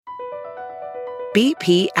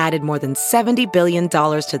BP added more than $70 billion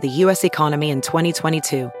to the U.S. economy in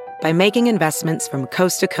 2022 by making investments from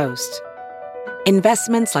coast to coast.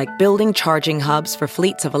 Investments like building charging hubs for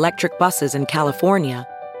fleets of electric buses in California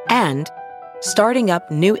and starting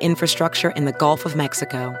up new infrastructure in the Gulf of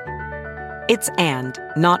Mexico. It's and,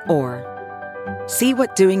 not or. See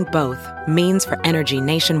what doing both means for energy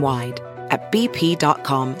nationwide at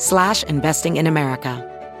bp.com/investing in America.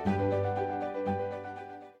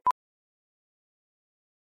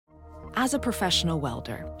 As a professional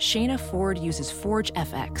welder, Shayna Ford uses Forge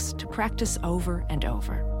FX to practice over and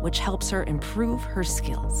over, which helps her improve her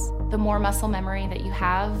skills. The more muscle memory that you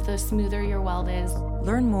have, the smoother your weld is.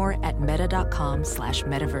 Learn more at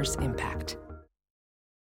meta.com/metaverse impact.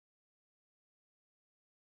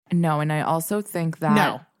 No, and I also think that...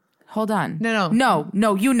 No. Hold on. No.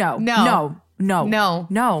 No, you know. No. No. Leave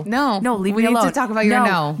me alone. We need to talk about your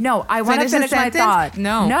no. No, I want to finish my thought.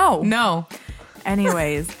 No.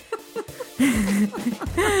 Anyways.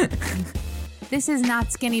 This is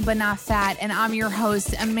Not Skinny But Not Fat, and I'm your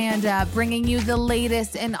host, Amanda, bringing you the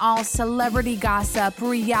latest in all celebrity gossip,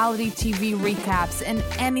 reality TV recaps, and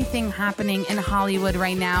anything happening in Hollywood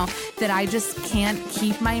right now that I just can't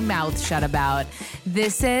keep my mouth shut about.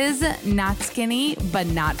 This is Not Skinny But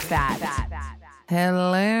Not Fat.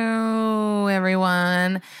 Hello,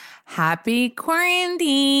 everyone. Happy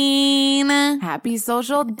quarantine. Happy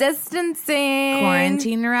social distancing.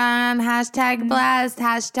 Quarantine run. Hashtag blessed.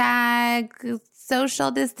 Hashtag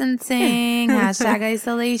social distancing. Hashtag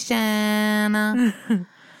isolation.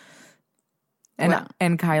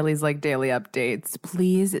 And Kylie's like daily updates.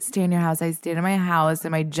 Please stay in your house. I stayed in my house,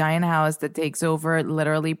 in my giant house that takes over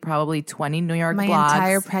literally probably 20 New York blocks. My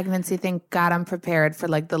entire pregnancy, thank God I'm prepared for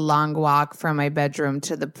like the long walk from my bedroom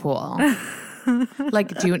to the pool.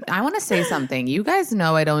 Like, I want to say something. You guys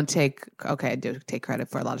know I do take credit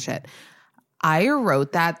for a lot of shit. I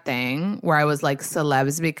wrote that thing where I was like,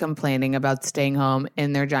 celebs be complaining about staying home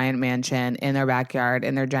in their giant mansion, in their backyard,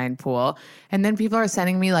 in their giant pool. And then people are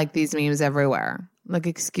sending me like these memes everywhere. Like,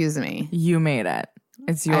 excuse me. You made it.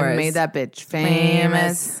 It's yours. I made that bitch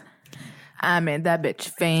famous. I made that bitch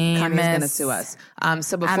famous. Kanye's gonna sue us.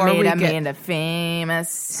 So before Amanda famous.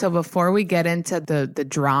 So before we get into the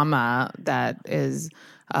drama that is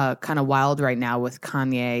kind of wild right now with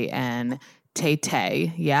Kanye and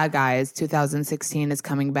Tay-Tay, yeah, guys, 2016 is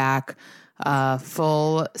coming back,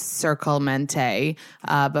 full circle mente.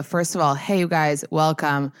 But first of all, hey, you guys,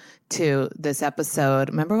 welcome to this episode.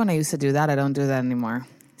 Remember when I used to do that? I don't do that anymore.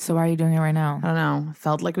 So why are you doing it right now? I don't know.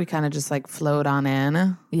 Felt like we kind of just like flowed on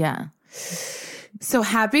in. Yeah. So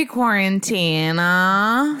happy quarantine.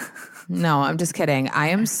 No, I'm just kidding. I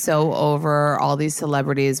am so over all these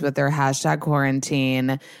celebrities with their hashtag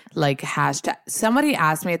quarantine, like hashtag. Somebody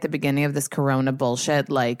asked me at the beginning of this corona bullshit,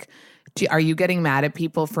 like, are you getting mad at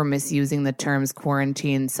people for misusing the terms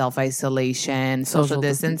quarantine, self-isolation, social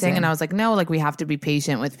distancing? And I was like, no, like we have to be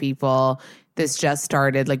patient with people. This just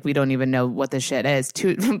started. Like, we don't even know what the shit is.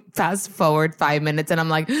 Fast forward 5 minutes and I'm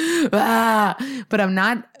like, but I'm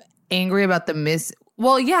not angry about the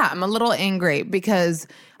well, yeah, I'm a little angry because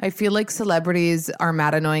I feel like celebrities are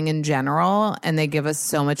mad annoying in general and they give us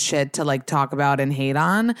so much shit to like talk about and hate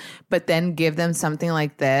on, but then give them something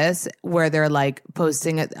like this where they're like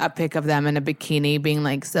posting a pic of them in a bikini being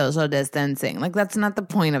like social distancing. Like, that's not the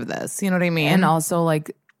point of this. You know what I mean? And also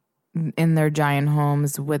like in their giant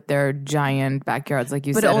homes with their giant backyards, like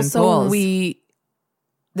you said, but also in pools.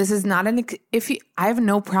 This is not I have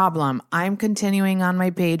no problem. I'm continuing on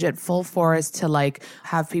my page at full force to like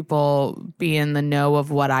have people be in the know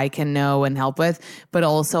of what I can know and help with, but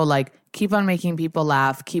also like keep on making people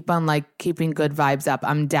laugh, keep on like keeping good vibes up.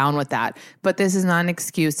 I'm down with that. But this is not an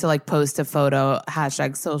excuse to like post a photo,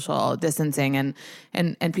 hashtag social distancing. And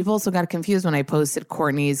people also got confused when I posted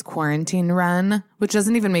Kourtney's quarantine run, which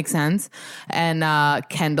doesn't even make sense. And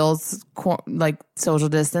Kendall's like social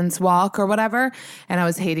distance walk or whatever. And I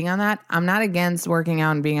was hating on that. I'm not against working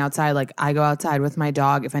out and being outside. Like, I go outside with my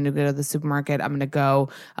dog. If I need to go to the supermarket, I'm going to go.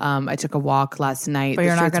 I took a walk last night. But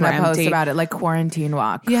you're not going to post about it, like quarantine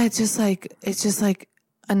walk. Yeah, it's just like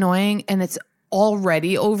annoying, and it's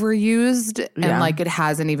already overused, and like it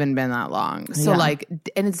hasn't even been that long. So like,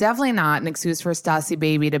 and it's definitely not an excuse for Stassi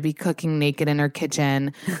Baby to be cooking naked in her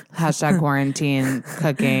kitchen. Hashtag quarantine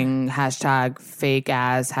cooking. Hashtag fake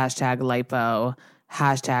ass. Hashtag lipo.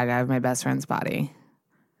 Hashtag I have my best friend's body.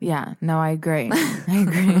 Yeah, no, I agree.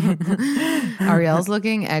 Ariel's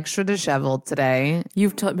looking extra disheveled today.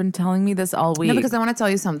 You've been telling me this all week. No, because I want to tell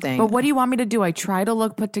you something. But what do you want me to do? I try to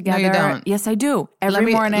look put together. No, you don't. Yes, I do.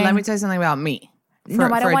 Every morning. Let me tell you something about me. No, I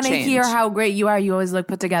don't for a want to change. hear how great you are. You always look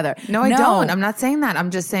put together. No, I don't. I'm not saying that. I'm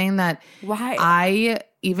just saying that Why?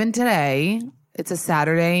 Even today, it's a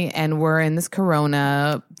Saturday and we're in this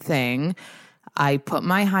Corona thing. I put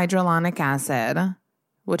my hyaluronic acid,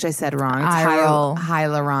 which I said wrong. It's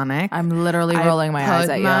hyaluronic. I'm literally rolling my eyes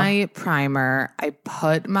at you. I put my primer. I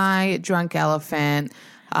put my Drunk Elephant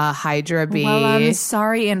Hydra B. Well, I'm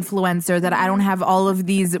sorry, influencer, that I don't have all of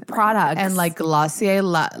these products. And like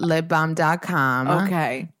GlossierLipBalm.com.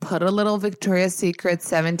 Okay. Put a little Victoria's Secret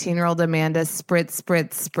 17-year-old Amanda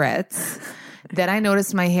spritz. Then I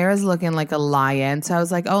noticed my hair is looking like a lion. So I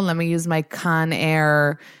was like, oh, let me use my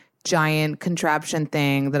Conair giant contraption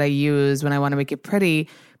thing that I use when I want to make it pretty,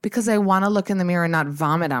 because I want to look in the mirror and not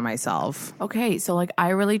vomit on myself. Okay, so like I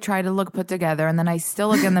really try to look put together, and then I still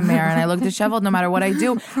look in the mirror and I look disheveled no matter what I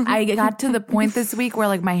do. I got to the point this week where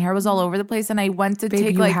like my hair was all over the place, and I went to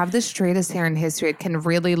take you have the straightest hair in history. It can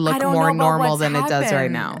really look more normal than it does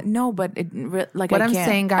right now. No, but what I'm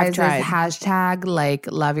saying, guys, is hashtag like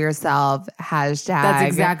love yourself. Hashtag. That's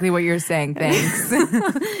exactly what you're saying. Thanks.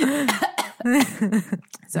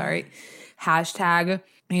 Sorry. Hashtag,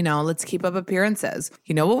 let's keep up appearances.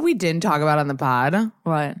 You know what we didn't talk about on the pod?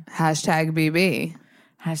 What? Hashtag BB.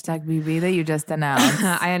 Hashtag BB that you just announced.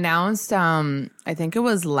 I announced, I think it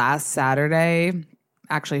was last Saturday.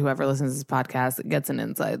 Actually, whoever listens to this podcast gets an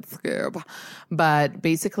inside scoop. But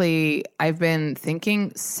basically, I've been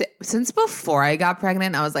thinking since before I got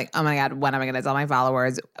pregnant, I was like, oh my God, when am I going to tell my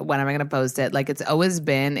followers? When am I going to post it? Like, it's always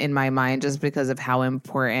been in my mind just because of how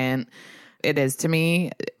important it is to me,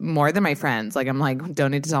 more than my friends. Like, I'm like, don't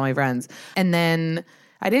need to tell my friends. And then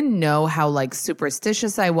I didn't know how like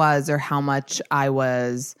superstitious I was or how much I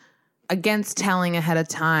was against telling ahead of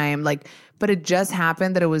time. Like, but it just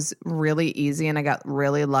happened that it was really easy, and I got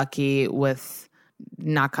really lucky with,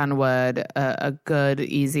 knock on wood, a good,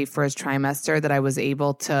 easy first trimester that I was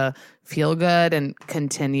able to feel good and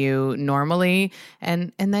continue normally.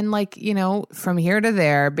 And then like, from here to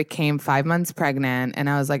there became 5 months pregnant, and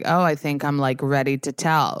I was like, oh, I think I'm like ready to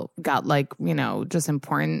tell. Got like, just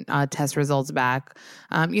important test results back.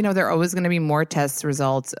 There are always going to be more test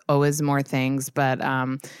results, always more things, but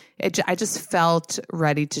I just felt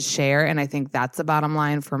ready to share. And I think that's the bottom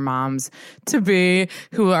line for moms to be,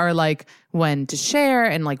 who are like, when to share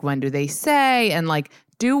and like when do they say, and like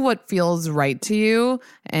do what feels right to you.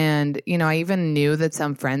 And I even knew that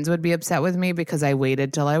some friends would be upset with me because I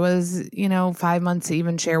waited till I was 5 months to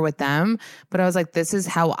even share with them. But I was like, this is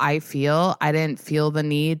how I feel. I didn't feel the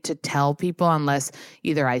need to tell people unless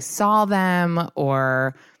either I saw them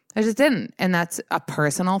or I just didn't. And that's a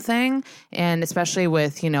personal thing. And especially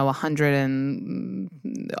with,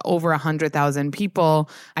 over 100,000 people,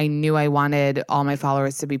 I knew I wanted all my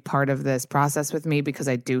followers to be part of this process with me because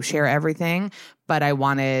I do share everything. But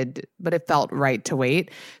it felt right to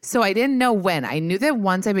wait. So I didn't know when. I knew that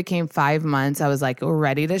once I became 5 months, I was like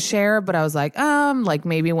ready to share. But I was like, like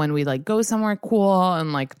maybe when we like go somewhere cool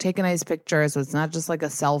and like take a nice picture, so it's not just like a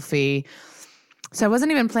selfie. So I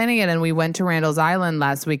wasn't even planning it, and we went to Randall's Island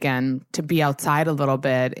last weekend to be outside a little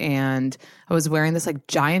bit, and I was wearing this like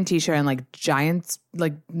giant t-shirt and like giant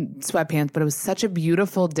like sweatpants, but it was such a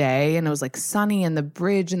beautiful day, and it was like sunny and the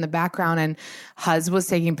bridge in the background, and Huz was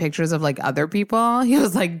taking pictures of like other people. He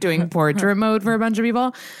was like doing portrait mode for a bunch of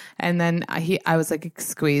people, and then I was like,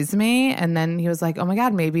 excuse me, and then he was like, oh my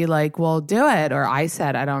God, maybe like we'll do it, or I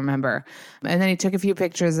said, I don't remember, and then he took a few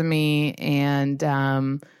pictures of me,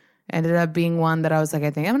 and ended up being one that I was like,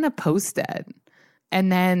 I think I'm going to post it. And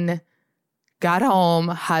then got home,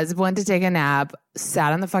 husband went to take a nap,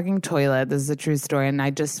 sat on the fucking toilet. This is a true story. And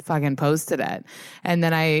I just fucking posted it. And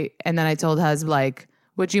then I told husband, like,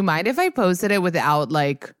 would you mind if I posted it without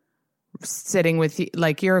like sitting with you?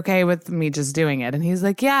 Like, you're okay with me just doing it? And he's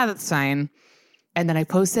like, yeah, that's fine. And then I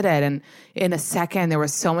posted it. And in a second, there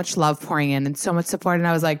was so much love pouring in and so much support. And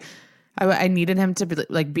I was like, I needed him to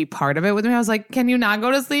be part of it with me. I was like, can you not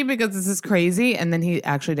go to sleep because this is crazy? And then he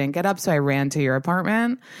actually didn't get up. So I ran to your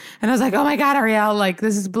apartment and I was like, oh my God, Ariel, like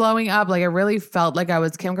this is blowing up. Like I really felt like I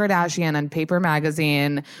was Kim Kardashian on Paper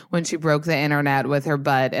Magazine when she broke the internet with her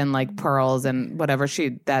butt and like pearls and whatever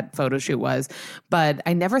that photo shoot was. But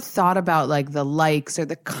I never thought about like the likes or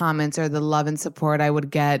the comments or the love and support I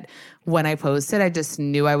would get when I posted. I just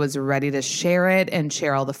knew I was ready to share it and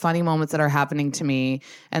share all the funny moments that are happening to me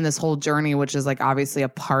and this whole journey, which is like obviously a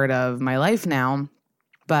part of my life now.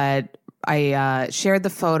 But I shared the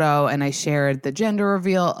photo and I shared the gender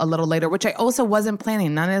reveal a little later, which I also wasn't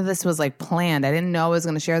planning. None of this was like planned. I didn't know I was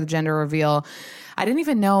going to share the gender reveal. I didn't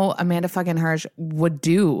even know Amanda fucking Hirsch would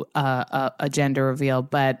do a gender reveal.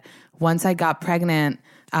 But once I got pregnant,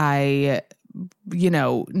 I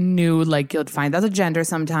knew like you'd find out the gender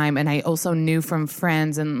sometime. And I also knew from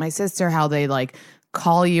friends and my sister how they like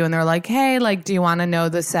call you and they're like, hey, like, do you want to know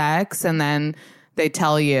the sex? And then they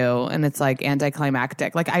tell you and it's like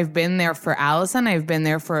anticlimactic. Like I've been there for Allison. I've been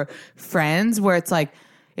there for friends where it's like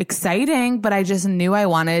exciting, but I just knew I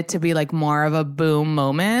wanted it to be like more of a boom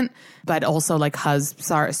moment. But also like Huz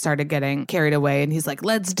started getting carried away and he's like,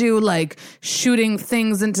 let's do like shooting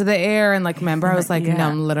things into the air. And like, remember, I was like, no,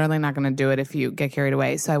 I'm literally not going to do it if you get carried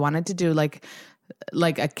away. So I wanted to do like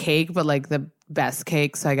a cake, but like the best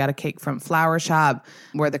cake. So I got a cake from Flower Shop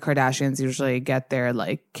where the Kardashians usually get their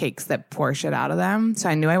like cakes that pour shit out of them. So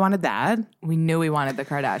I knew I wanted that. We knew we wanted the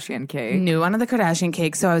Kardashian cake. Knew I wanted the Kardashian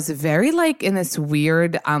cake. So I was very like in this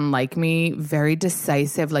weird, unlike me, very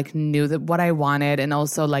decisive, like knew that what I wanted and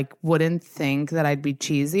also like wouldn't think that I'd be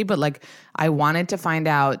cheesy, but like I wanted to find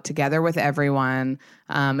out together with everyone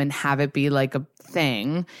and have it be like a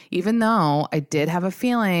thing, even though I did have a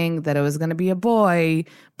feeling that it was going to be a boy,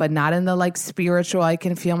 but not in the like spiritual, I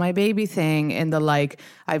can feel my baby thing, in the like,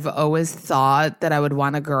 I've always thought that I would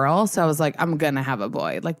want a girl. So I was like, I'm going to have a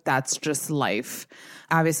boy. Like that's just life.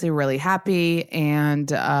 Obviously really happy and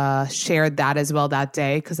shared that as well that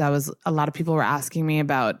day because a lot of people were asking me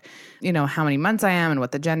about, how many months I am and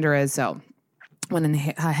what the gender is. So went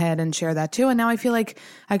ahead and shared that too. And now I feel like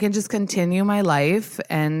I can just continue my life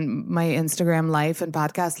and my Instagram life and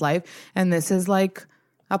podcast life. And this is like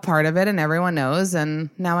a part of it and everyone knows. And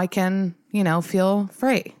now I can, feel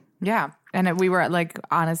free. Yeah. And we were like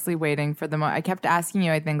honestly waiting for the moment. I kept asking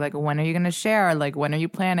you, I think, like, when are you going to share? Like, when are you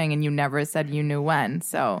planning? And you never said you knew when.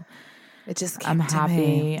 So it just came I'm to happy.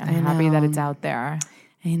 me. I'm happy that it's out there.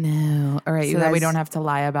 I know. All right, so you guys, that we don't have to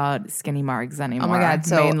lie about skinny margs anymore. Oh my God.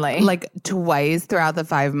 So mainly. like twice throughout the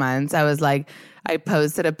 5 months, I was like, I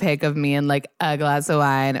posted a pic of me and like a glass of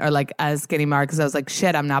wine or like a skinny marg because I was like,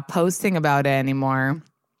 shit, I'm not posting about it anymore.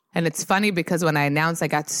 And it's funny because when I announced, I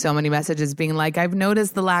got so many messages being like, I've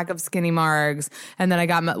noticed the lack of skinny margs. And then I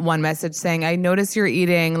got one message saying, I noticed you're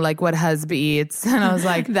eating like what husband eats. And I was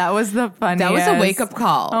like, that was the funniest. That was a wake up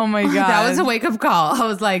call. Oh my God. That was a wake up call. I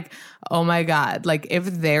was like, oh my God. Like if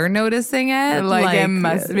they're noticing it, like it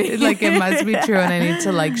must be. Like it must be true. And I need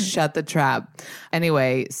to like shut the trap.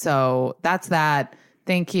 Anyway, so that's that.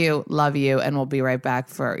 Thank you. Love you. And we'll be right back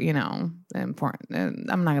for, important.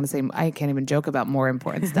 I'm not going to say, I can't even joke about more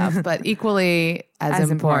important stuff, but equally as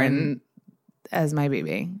important as my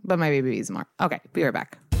baby. But my baby is more. Okay. Be right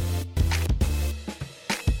back.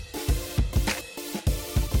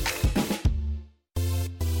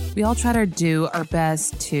 We all try to do our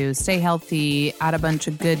best to stay healthy, add a bunch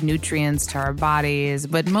of good nutrients to our bodies,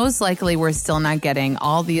 but most likely we're still not getting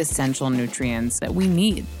all the essential nutrients that we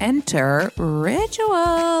need. Enter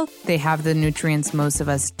Ritual. They have the nutrients most of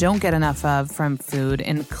us don't get enough of from food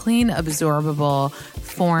in clean, absorbable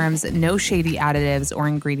forms, no shady additives or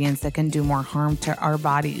ingredients that can do more harm to our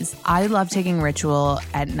bodies. I love taking Ritual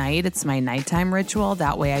at night. It's my nighttime ritual.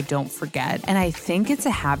 That way I don't forget. And I think it's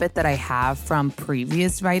a habit that I have from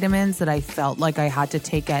previous vitamins that I felt like I had to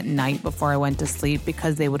take at night before I went to sleep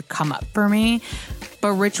because they would come up for me.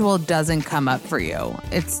 But Ritual doesn't come up for you.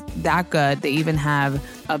 It's that good. They even have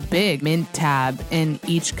a big mint tab in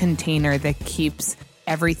each container that keeps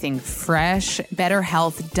everything fresh. Better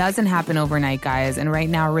health doesn't happen overnight, guys. And right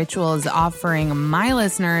now, Ritual is offering my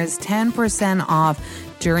listeners 10% off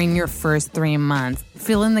during your first 3 months.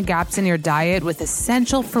 Fill in the gaps in your diet with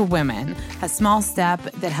Essential for Women, a small step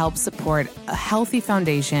that helps support a healthy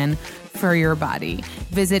foundation for your body.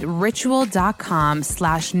 Visit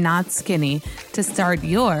ritual.com/notskinny to start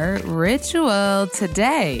your ritual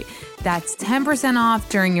today. That's 10% off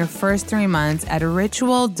during your first 3 months at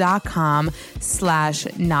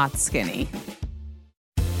ritual.com/notskinny.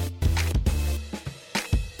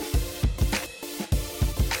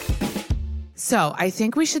 So I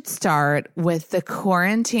think we should start with the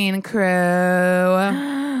quarantine crew.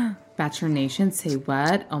 Bachelor Nation, say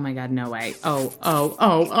what? Oh my God, no way. Oh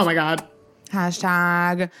my God.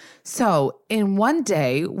 Hashtag. So in one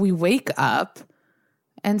day, we wake up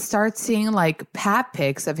and start seeing like pat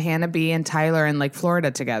pics of Hannah B and Tyler in like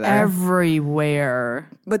Florida together. Everywhere.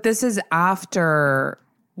 But this is after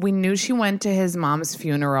we knew she went to his mom's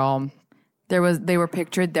funeral. They were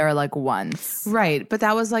pictured there like once. Right. But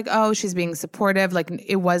that was like, oh, she's being supportive. Like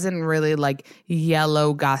it wasn't really like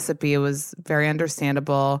yellow gossipy. It was very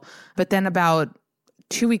understandable. But then about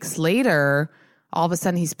 2 weeks later, all of a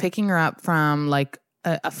sudden he's picking her up from like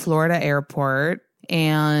a Florida airport.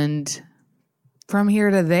 And from here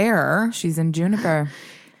to there, she's in Juniper.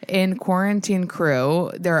 in Quarantine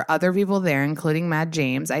Crew, there are other people there, including Matt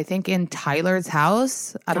James. I think in Tyler's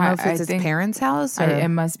house. I don't know if it's his parents' house or it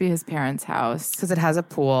must be his parents' house because it has a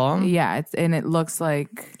pool. Yeah, it looks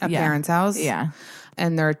like a parents' house. Yeah.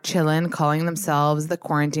 And they're chilling, calling themselves the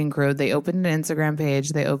Quarantine Crew. They opened an Instagram page.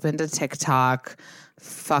 They opened a TikTok.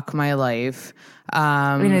 Fuck my life.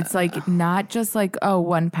 I mean, it's like not just like,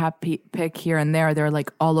 one pic here and there. They're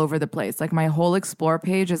like all over the place. Like my whole Explore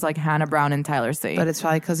page is like Hannah Brown and Tyler C. But it's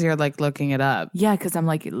probably because you're like looking it up. Yeah, because I'm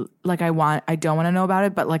like I don't want to know about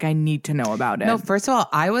it, but like I need to know about it. No, first of all,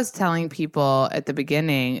 I was telling people at the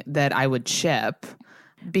beginning that I would ship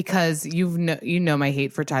because you know my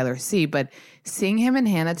hate for Tyler C, but seeing him and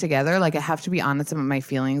Hannah together, like I have to be honest about my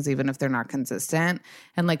feelings, even if they're not consistent.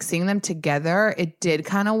 And like seeing them together, it did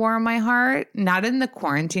kind of warm my heart. Not in the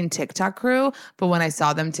Quarantine TikTok crew, but when I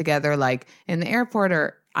saw them together, like in the airport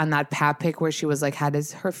or on that Pat pic where she was like had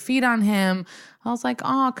her feet on him. I was like,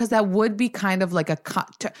 oh, because that would be kind of like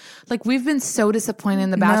like we've been so disappointed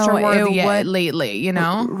in the Bachelor world lately, you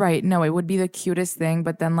know? Right. No, it would be the cutest thing.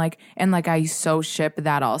 But then I so ship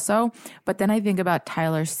that also. But then I think about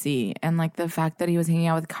Tyler C and like the fact that he was hanging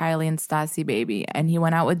out with Kylie and Stassi Baby and he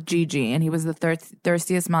went out with Gigi and he was the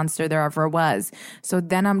thirstiest monster there ever was. So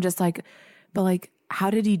then I'm just like, but like, how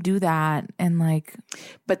did he do that? And like,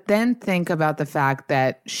 but then think about the fact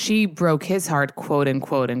that she broke his heart, quote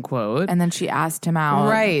unquote, unquote. And then she asked him out.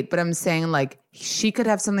 Right. But I'm saying like she could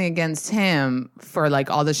have something against him for like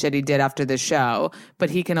all the shit he did after the show. But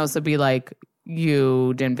he can also be like,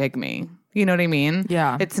 you didn't pick me. You know what I mean?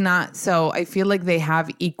 Yeah. It's not. So I feel like they have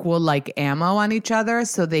equal like ammo on each other.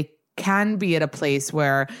 So they can be at a place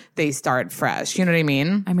where they start fresh. You know what I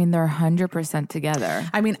mean? I mean, they're 100% together.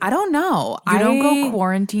 I mean, I don't know. You don't go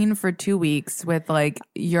quarantine for 2 weeks with like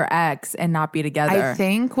your ex and not be together. I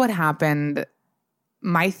think what happened,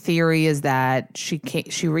 my theory is that she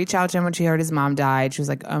reached out to him when she heard his mom died. She was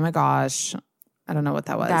like, oh my gosh. I don't know what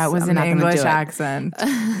that was. That was an English accent.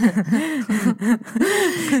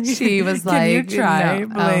 She was like, can you try,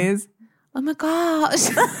 please? Oh my gosh.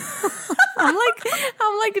 I'm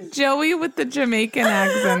like Joey with the Jamaican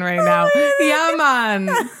accent right now. Yeah, man.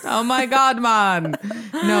 Oh my God, man.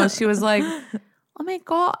 No, she was like, oh my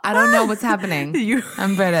God. I don't know what's happening.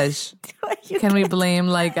 I'm British. Can we blame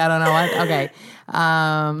like, I don't know what? Okay.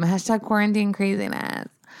 Hashtag quarantine craziness.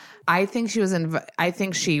 I think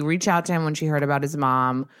she reached out to him when she heard about his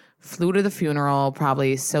mom, flew to the funeral,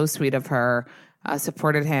 probably so sweet of her,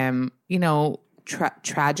 supported him, you know.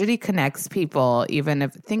 Tragedy connects people. Even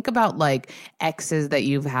if think about like exes that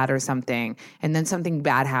you've had or something, and then something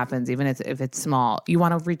bad happens, even if it's small, you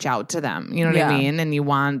want to reach out to them. You know what I mean? And you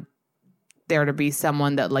want there to be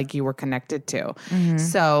someone that like you were connected to. Mm-hmm.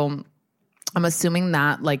 So I'm assuming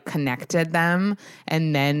that like connected them,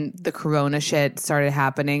 and then the corona shit started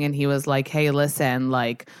happening, and he was like, "Hey, listen,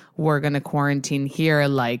 like we're gonna quarantine here.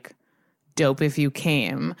 Like, dope if you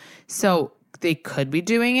came." So they could be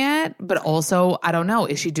doing it, but also I don't know.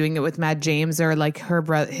 Is she doing it with Matt James or like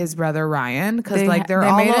his brother Ryan? Because like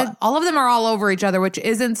all of them are all over each other, which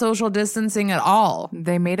isn't social distancing at all.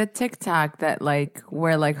 They made a TikTok that like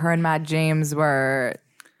where like her and Matt James were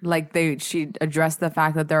like she addressed the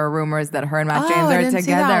fact that there are rumors that her and Matt James are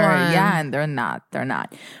together. Yeah, and they're not.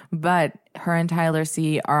 But her and Tyler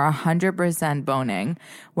C are 100% boning.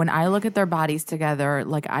 When I look at their bodies together,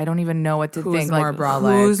 like I don't even know what to think. Who's more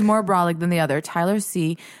brolic? Who's more brolic than the other? Tyler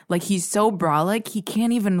C, like he's so brolic, he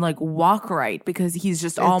can't even like walk right because he's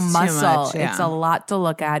just all muscle. Much, yeah. It's a lot to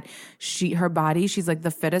look at. Her body, she's like the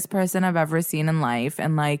fittest person I've ever seen in life,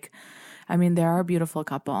 and like. I mean, they're a beautiful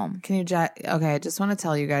couple. Okay, I just want to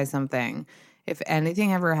tell you guys something. If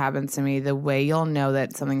anything ever happens to me, the way you'll know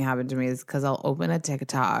that something happened to me is because I'll open a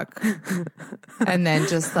TikTok and then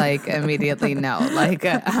just like immediately know. Like,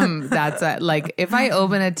 that's it. Like, if I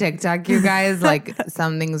open a TikTok, you guys, like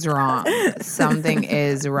something's wrong. Something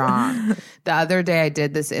is wrong. The other day I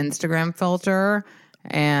did this Instagram filter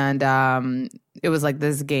and it was like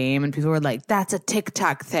this game and people were like, that's a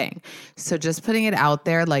TikTok thing. So just putting it out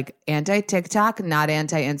there, like anti-TikTok, not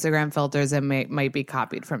anti-Instagram filters that might be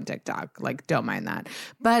copied from TikTok. Like, don't mind that.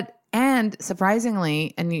 And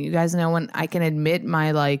surprisingly, and you guys know when I can admit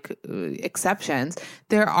my like exceptions,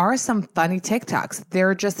 there are some funny TikToks.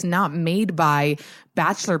 They're just not made by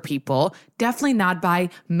Bachelor people. Definitely not by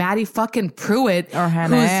Maddie fucking Pruitt or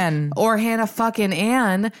Hannah Ann or Hannah fucking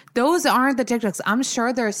Ann. Those aren't the TikToks. I'm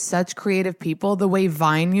sure there's such creative people the way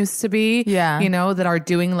Vine used to be. Yeah, you know, that are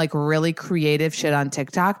doing like really creative shit on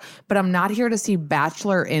TikTok. But I'm not here to see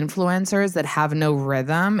Bachelor influencers that have no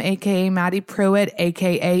rhythm, aka Maddie Pruitt,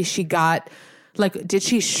 aka she got Like, did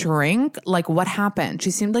she shrink? Like, what happened?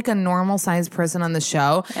 She seemed like a normal sized person on the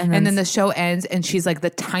show. And then the show ends and she's like the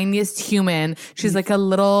tiniest human. She's like a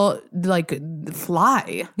little, like,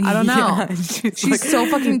 fly. I don't know. Yeah, she's like, so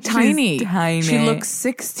fucking tiny. She's tiny. She looks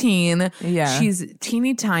 16. Yeah. She's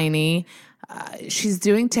teeny tiny. She's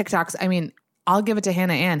doing TikToks. I mean, I'll give it to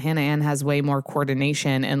Hannah Ann. Hannah Ann has way more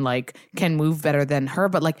coordination and like can move better than her.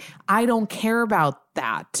 But like, I don't care about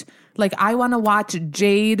that. Like, I want to watch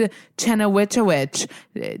Jade Chenoweth,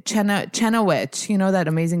 you know, that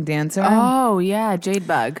amazing dancer? Oh, yeah, Jade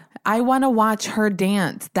Bug. I want to watch her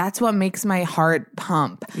dance. That's what makes my heart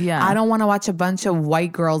pump. Yeah. I don't want to watch a bunch of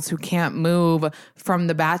white girls who can't move from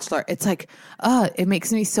The Bachelor. It's like, it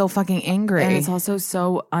makes me so fucking angry. And it's also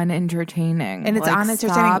so unentertaining. And it's like,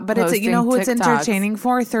 unentertaining, but it's, you know who it's TikToks. entertaining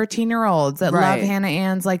for? 13-year-olds that Right. love Hannah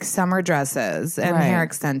Ann's like summer dresses and Right. hair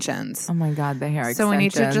extensions. Oh my God, the hair extensions. So we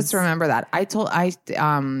need to just remember that.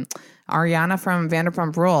 Ariana from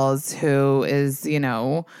Vanderpump Rules, who is, you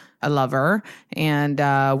know, a lover, and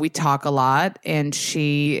we talk a lot, and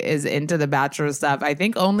she is into the Bachelor stuff. I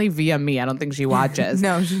think only via me. I don't think she watches.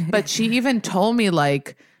 No, but she even told me,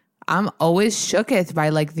 like, I'm always shooketh by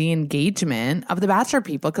like the engagement of the Bachelor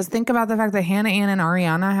people. Because think about the fact that Hannah Ann and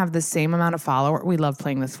Ariana have the same amount of followers. We love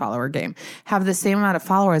playing this follower game. Have the same amount of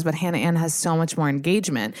followers, but Hannah Ann has so much more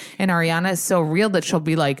engagement. And Ariana is so real that she'll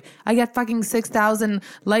be like, I get fucking 6,000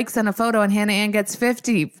 likes on a photo, and Hannah Ann gets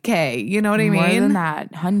 50K. You know what I mean? More than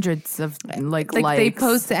that, hundreds of like likes. They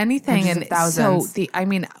post anything, Hundreds and of thousands. so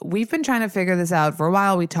we've been trying to figure this out for a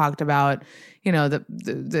while. We talked about, you know,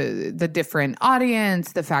 the different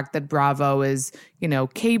audience, the fact that Bravo is, you know,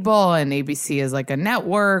 cable and ABC is like a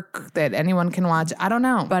network that anyone can watch. I don't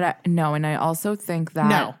know. But no, and I also think that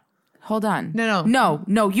No. Hold on. No. You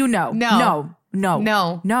know. No.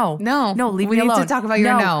 Leave we me alone. need to talk about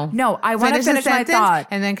your no. No, I want to finish the my sentence, thought.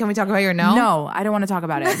 and then can we talk about your no? No, I don't want to talk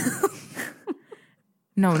about it.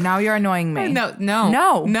 No, now you're annoying me.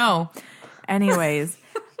 No. Anyways.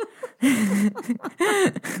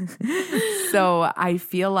 So I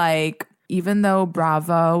feel like even though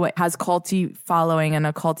Bravo has culty following and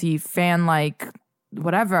a culty fan, like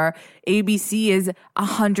whatever, ABC is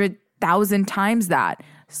 100,000 times that.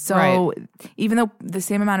 So even though the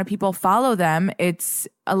same amount of people follow them, it's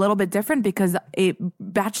a little bit different because a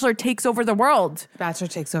Bachelor takes over the world. Bachelor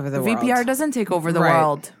takes over the world. VPR doesn't take over the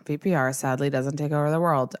world. VPR sadly doesn't take over the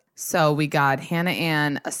world. So we got Hannah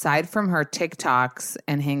Ann, aside from her TikToks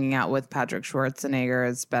and hanging out with Patrick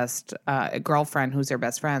Schwarzenegger's best girlfriend, who's her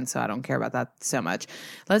best friend. So I don't care about that so much.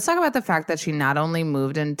 Let's talk about the fact that she not only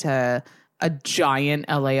moved into a giant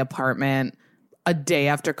LA apartment a day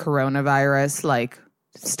after coronavirus, like,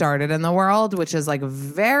 started in the world, which is like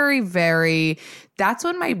very, very, that's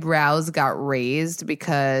when my brows got raised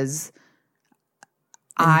because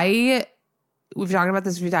we've talked about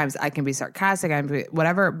this a few times. I can be sarcastic, I can be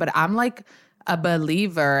whatever, but I'm like a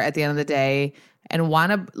believer at the end of the day and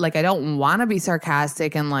I don't want to be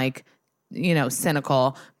sarcastic and like, you know,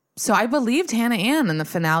 cynical. So I believed Hannah Ann in the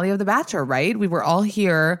finale of The Bachelor, right? We were all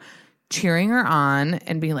here cheering her on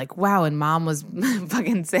and being like, wow. And mom was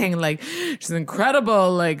fucking saying like, she's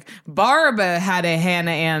incredible. Like Barb had a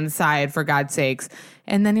Hannah Ann side, for God's sakes.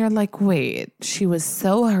 And then you're like, wait, she was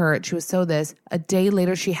so hurt. She was so this. A day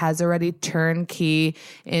later, she has already turnkey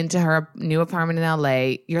into her new apartment in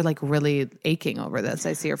LA. You're like really aching over this.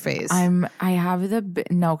 I see your face.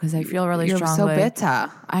 Because I feel really You're strongly. so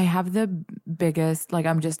bitter. I have the biggest, like,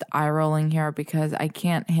 I'm just eye rolling here because I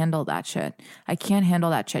can't handle that shit. I can't handle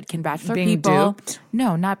that shit. Can Bachelor Being people? duped?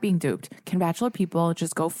 No, not being duped. Can Bachelor people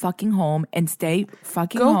just go fucking home and stay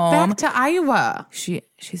fucking Go home? back to Iowa.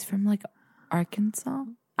 She's from like Arkansas.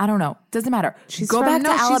 I don't know. Doesn't matter. Go back to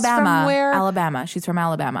Alabama. She's from where? Alabama. She's from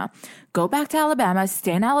Alabama. Go back to Alabama.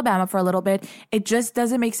 Stay in Alabama for a little bit. It just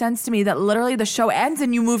doesn't make sense to me that literally the show ends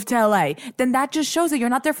and you move to LA. Then that just shows that you're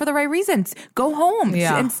not there for the right reasons. Go home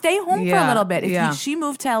and stay home for a little bit. If she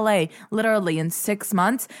moved to LA literally in 6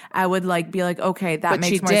 months, I would like be like, okay, that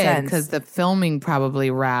makes more sense. Because the filming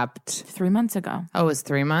probably wrapped 3 months ago. Oh, it was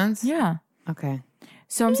 3 months? Yeah. Okay.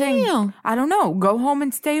 So I'm saying, I don't know. Go home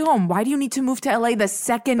and stay home. Why do you need to move to LA the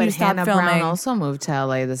second you stop Hannah filming? Brown also moved to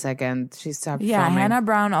LA the second she stopped filming. Yeah, Hannah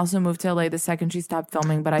Brown also moved to LA the second she stopped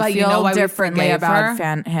filming, but I you feel know why we differently forgave about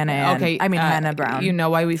her? Hannah Ann. Okay, Hannah Brown. You know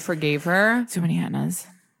why we forgave her? Too many Hannahs.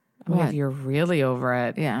 Oh, What? you're really over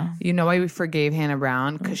it. Yeah. You know why we forgave Hannah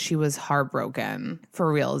Brown? Because she was heartbroken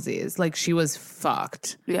for realsies. Like, she was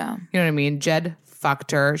fucked. Yeah. You know what I mean? Jed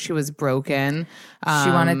fucked her. She was broken. She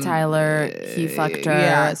wanted Tyler. He fucked her.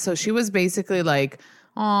 Yeah. So she was basically like,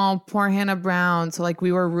 oh, poor Hannah Brown. So like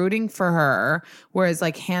we were rooting for her. Whereas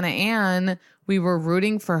like Hannah Ann, we were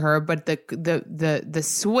rooting for her, but the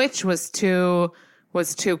switch was too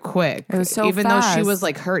quick. It was so even fast. though she was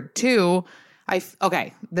like hurt too.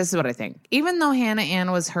 Okay, this is what I think. Even though Hannah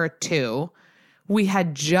Ann was hurt too, we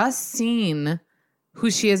had just seen who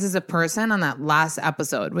she is as a person on that last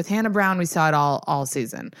episode. With Hannah Brown, we saw it all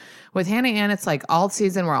season. With Hannah Ann, it's like all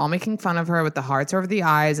season, we're all making fun of her with the hearts over the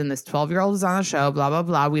eyes, and this 12-year-old is on the show, blah, blah,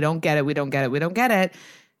 blah. We don't get it.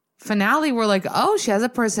 Finale, we're like, oh, she has a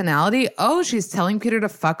personality. Oh, she's telling Peter to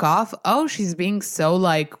fuck off. Oh, she's being so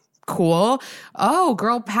like cool. Oh,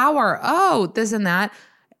 girl power. Oh, this and that.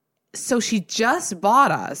 So she just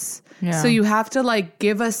bought us. Yeah. So you have to like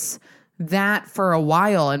give us that for a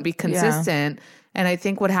while and be consistent. Yeah. And I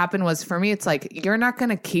think what happened was, for me, it's like, you're not going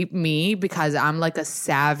to keep me because I'm like a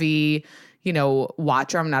savvy,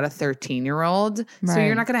 watcher. I'm not a 13-year-old. Right. So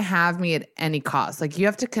you're not going to have me at any cost. Like, you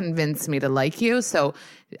have to convince me to like you. So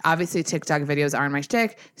obviously TikTok videos aren't my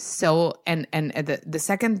shtick. So, and the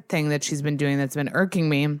second thing that she's been doing that's been irking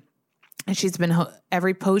me, and she's been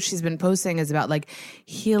every post she's been posting is about like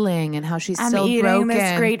healing and how she's so eating broken.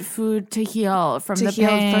 This great food to heal from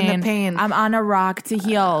the pain. I'm on a rock to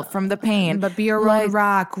heal from the pain. But be a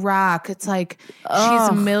rock. It's like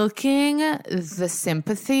she's milking the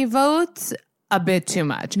sympathy votes a bit too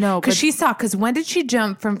much. No, because when did she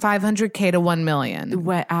jump from 500K to 1 million?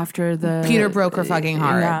 After the Peter broke her fucking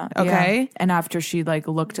heart. Yeah, okay. Yeah. And after she like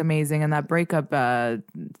looked amazing in that breakup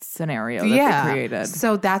scenario that they created.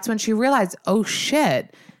 So that's when she realized, oh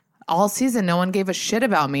shit, all season no one gave a shit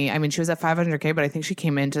about me. I mean, she was at 500K, but I think she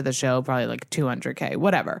came into the show probably like 200K,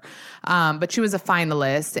 whatever. But she was a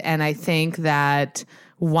finalist. And I think that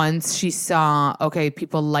once she saw, okay,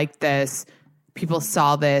 people like this, people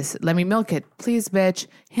saw this, let me milk it. Please, bitch.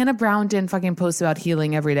 Hannah Brown didn't fucking post about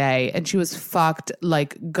healing every day, and she was fucked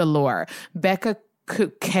like galore. Becca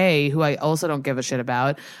K, who I also don't give a shit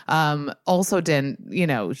about, also didn't,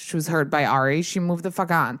 she was hurt by Ari. She moved the fuck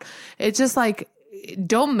on. It's just like,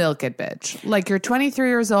 don't milk it, bitch. Like, you're 23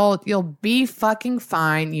 years old. You'll be fucking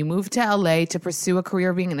fine. You moved to LA to pursue a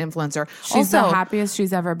career being an influencer. She's the happiest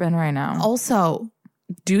she's ever been right now. Also,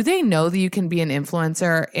 do they know that you can be an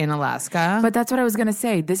influencer in Alaska? But that's what I was going to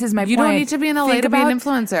say. This is my point. You don't need to be in LA to be an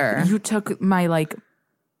influencer. You took my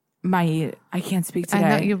I can't speak today.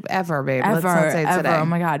 I know you ever, babe. Let's not say it today. Oh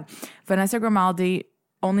my God. Vanessa Grimaldi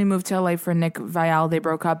only moved to LA for Nick Viall. They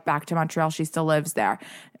broke up, back to Montreal. She still lives there.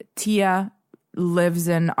 Tia lives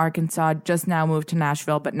in Arkansas, just now moved to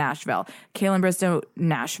Nashville, but Nashville. Kaitlyn Bristow,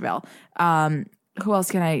 Nashville. Who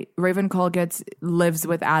else Raven Colgate lives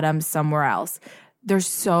with Adam somewhere else. There's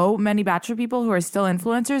so many Bachelor people who are still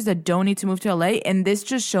influencers that don't need to move to LA. And this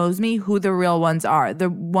just shows me who the real ones are. The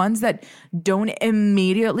ones that don't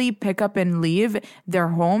immediately pick up and leave their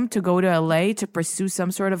home to go to LA to pursue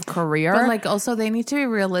some sort of career. But like, also they need to be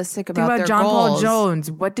realistic about their John goals. Paul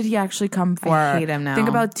Jones. What did he actually come for? I hate him now. Think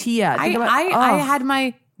about Tia. I had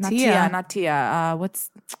my not Tia.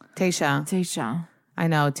 What's Tasha. I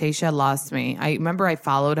know, Tasha lost me. I remember I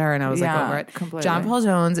followed her and I was like over it. Completely. John Paul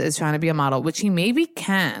Jones is trying to be a model, which he maybe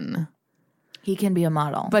can. He can be a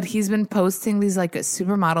model. But he's been posting these like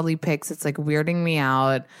supermodel-y pics. It's like weirding me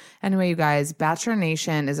out. Anyway, you guys, Bachelor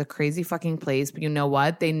Nation is a crazy fucking place. But you know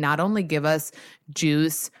what? They not only give us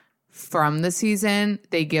juice from the season,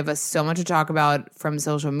 they give us so much to talk about from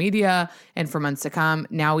social media and for months to come.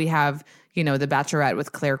 Now we have, the Bachelorette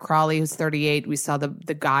with Claire Crawley, who's 38. We saw the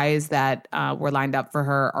guys that were lined up for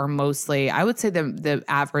her are mostly, I would say the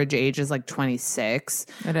average age is like 26.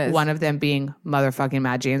 It is. One of them being motherfucking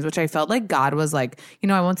Matt James, which I felt like God was like,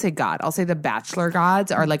 I won't say God. I'll say the Bachelor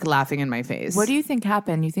gods are like laughing in my face. What do you think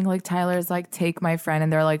happened? You think like Tyler's like, take my friend,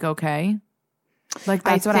 and they're like, okay? Like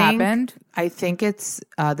that's what happened? I think it's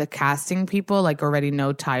the casting people like already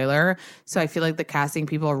know Tyler. So I feel like the casting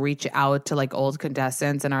people reach out to like old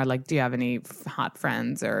contestants and are like, do you have any hot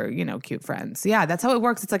friends or, cute friends? Yeah, that's how it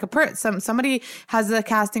works. It's like somebody has the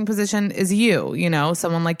casting position is you,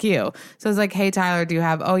 someone like you. So it's like, hey, Tyler, do you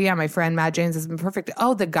have, oh yeah, my friend Matt James has been perfect.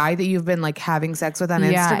 Oh, the guy that you've been like having sex with on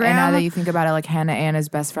Instagram. And now that you think about it, like Hannah Ann is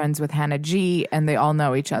best friends with Hannah G and they all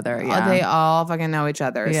know each other. Yeah. They all fucking know each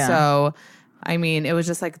other. Yeah. So I mean, it was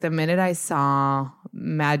just like the minute I saw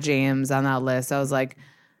Matt James on that list, I was like,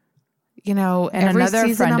 and every another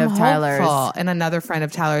season friend I'm of Tyler's. hopeful. And another friend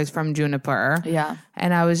of Tyler's from Juniper. Yeah.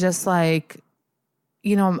 And I was just like,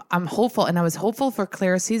 you know, I'm hopeful, and I was hopeful for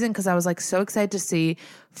Claire's season because I was like so excited to see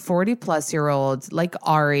 40-plus-year-olds like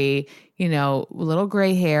Ari, you know, little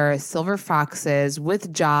gray hair, silver foxes,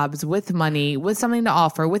 with jobs, with money, with something to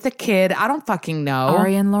offer, with a kid. I don't fucking know.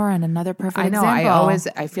 Ari and Lauren, another perfect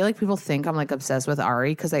example. I feel like people think I'm like obsessed with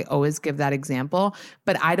Ari because I always give that example,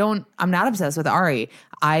 but I'm not obsessed with Ari.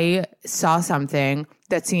 I saw something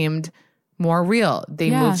that seemed more real. They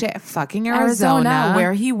moved to fucking Arizona,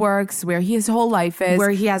 where he works, where his whole life is, where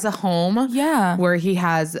he has a home, where he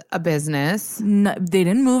has a business. No, they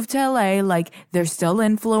didn't move to LA. Like, they're still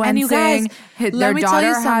influencing. And you guys, their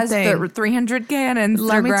daughter has the 300K on Instagram.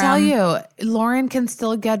 Let me tell you, Lauren can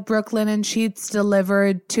still get Brooklyn and sheets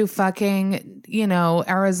delivered to fucking, you know,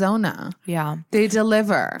 Arizona. Yeah, they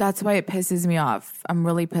deliver. That's why it pisses me off. I'm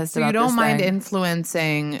really pissed about this. So you don't mind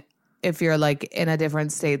influencing if you're like in a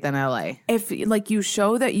different state than LA. If like you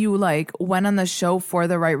show that you like went on the show for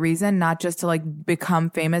the right reason, not just to like become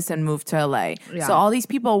famous and move to LA. Yeah. So all these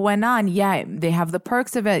people went on, they have the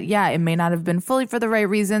perks of it. Yeah, it may not have been fully for the right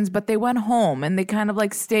reasons, but they went home and they kind of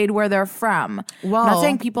like stayed where they're from. Well, I'm not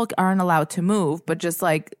saying people aren't allowed to move, but just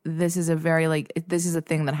like this is a thing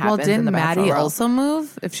that happens. Well, didn't in the Maddie world. also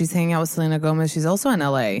move? If she's hanging out with Selena Gomez, she's also in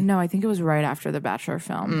LA. No, I think it was right after the Bachelor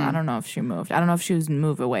film. I don't know if she moved. I don't know if she was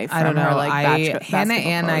moved away from know. her like Hannah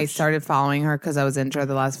Ann, I started following her because I was into her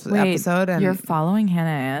the last episode. And you're following Hannah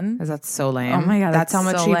Ann? Is that so lame? Oh my God, that's how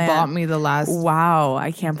much so she lame. bought me the last. Wow,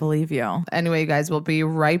 I can't believe you. Anyway, you guys, we'll be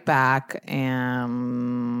right back.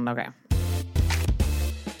 And okay.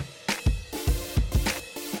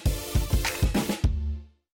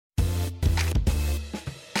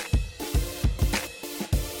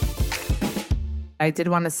 I did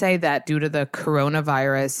want to say that due to the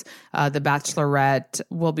coronavirus, the Bachelorette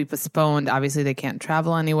will be postponed. Obviously, they can't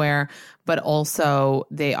travel anywhere, but also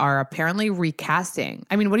they are apparently recasting.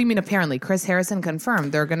 I mean, what do you mean apparently? Chris Harrison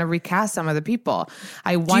confirmed they're going to recast some of the people.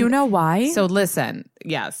 Do you know why? So listen,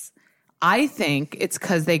 yes. I think it's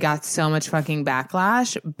because they got so much fucking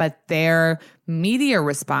backlash, but their media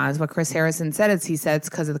response, what Chris Harrison said is he said it's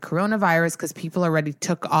because of the coronavirus, because people already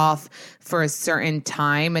took off for a certain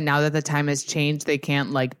time, and now that the time has changed, they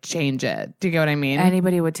can't like change it. Do you get what I mean?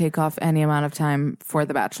 Anybody would take off any amount of time for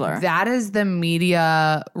The Bachelor. That is the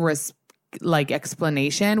media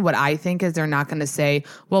explanation. What I think is they're not going to say,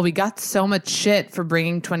 well, we got so much shit for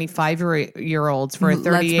bringing 25-year-olds for a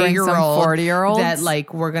 38-year-old 40-year-olds that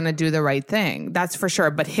like we're going to do the right thing. That's for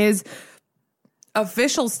sure. But his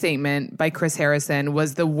official statement by Chris Harrison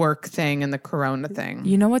was the work thing and the corona thing.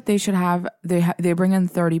 You know what they should have? They bring in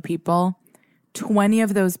 30 people. 20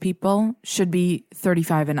 of those people should be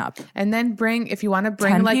 35 and up. And then if you want to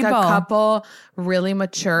bring like people. A couple really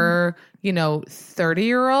mature,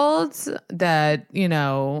 30-year-olds that,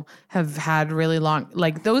 have had really long,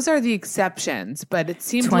 like those are the exceptions. But it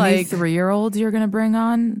seems like 23-year-olds you're going to bring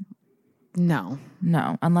on? No,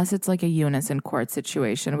 unless it's like a unison court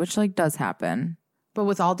situation, which like does happen. But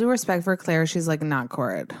with all due respect for Claire, she's like not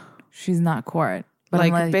court. She's not court. But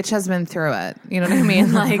like, bitch has been through it. You know what I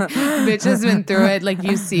mean? Like, bitch has been through it. Like,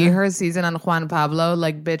 you see her season on Juan Pablo.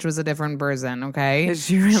 Like, bitch was a different person, okay?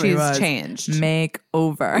 She really was. She's changed.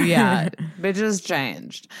 Makeover. Yeah. Bitch has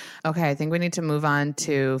changed. Okay, I think we need to move on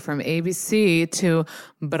from ABC to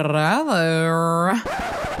Bravo.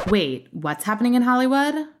 Wait, what's happening in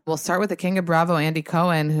Hollywood? We'll start with the king of Bravo, Andy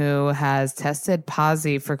Cohen, who has tested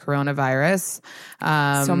positive for coronavirus.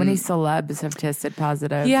 So many celebs have tested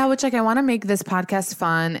positive. Yeah, which I want to make this podcast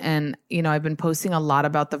fun. And, I've been posting a lot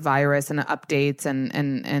about the virus and updates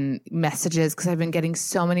and messages because I've been getting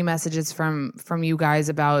so many messages from you guys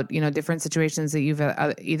about, different situations that you've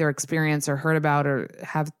either experienced or heard about or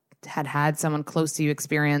have had someone close to you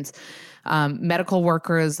experience. Medical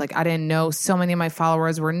workers, like I didn't know so many of my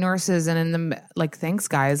followers were nurses, and thanks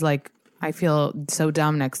guys, like I feel so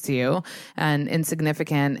dumb next to you and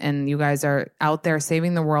insignificant, and you guys are out there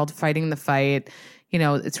saving the world, fighting the fight.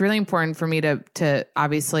 It's really important for me to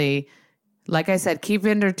obviously, like I said, keep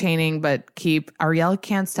entertaining, but Ariel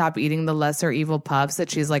can't stop eating the lesser evil puffs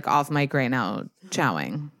that she's like off mic right now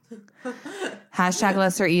chowing. Hashtag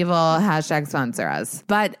lesser evil, hashtag sponsor us.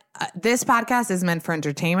 But this podcast is meant for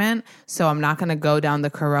entertainment, so I'm not going to go down the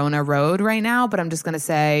corona road right now, but I'm just going to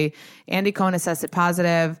say Andy Cohen has tested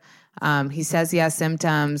positive. He says he has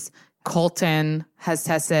symptoms. Colton has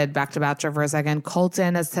tested, back to Bachelor for a second.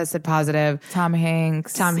 Colton has tested positive. Tom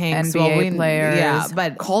Hanks, NBA players. Yeah,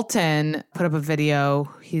 but Colton put up a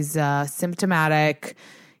video. He's symptomatic.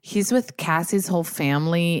 He's with Cassie's whole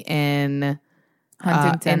family in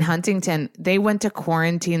Huntington. They went to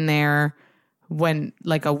quarantine there when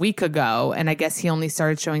like a week ago. And I guess he only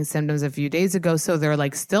started showing symptoms a few days ago. So they're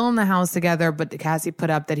like still in the house together. But Cassie put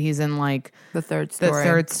up that he's in like the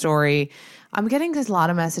third story. I'm getting a lot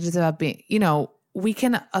of messages about being, you know, we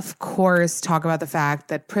can, of course, talk about the fact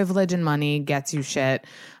that privilege and money gets you shit.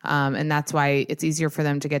 And that's why it's easier for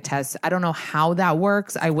them to get tests. I don't know how that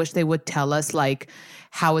works. I wish they would tell us like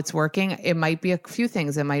how it's working. It might be a few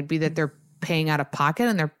things. It might be that they're paying out of pocket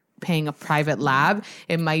and they're paying a private lab.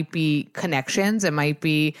 It might be connections. It might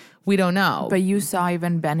be, we don't know. But you saw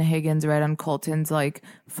even Ben Higgins, right, on Colton's like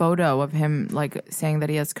photo of him like saying that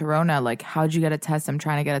he has corona. Like, how'd you get a test? I'm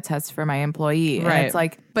trying to get a test for my employee. Right. And it's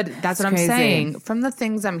like, but that's what crazy. I'm saying. From the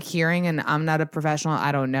things I'm hearing, and I'm not a professional,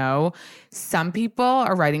 I don't know. Some people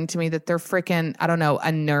are writing to me that they're freaking, I don't know,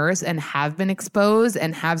 a nurse and have been exposed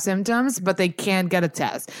and have symptoms, but they can't get a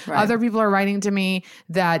test. Right. Other people are writing to me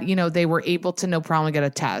that, you know, they were able to no problem get a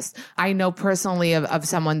test. I know personally of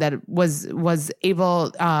someone that was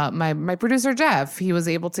able, my producer Jeff, he was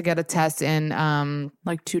able to get a test in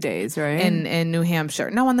like 2 days, right? In New Hampshire.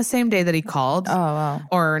 No, on the same day that he called. Oh, wow.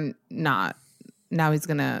 Or not. Now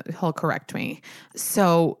he'll correct me.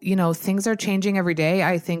 So, you know, things are changing every day.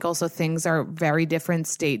 I think also things are very different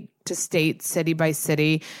state to state, city by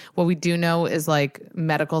city. What we do know is like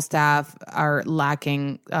medical staff are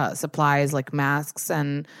lacking supplies like masks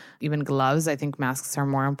and even gloves. I think masks are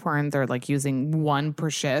more important. They're like using one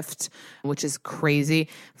per shift, which is crazy.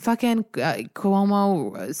 Fucking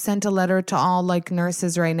Cuomo sent a letter to all like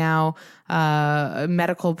nurses right now,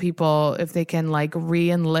 medical people, if they can like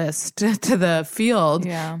re-enlist to the field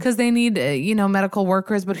because they need, you know, medical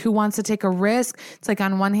workers, but who wants to take a risk? It's like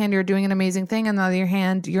on one hand, you're doing an amazing thing. On the other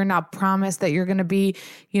hand, you're not promised that you're going to be,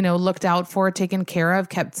 you know, looked out for, taken care of,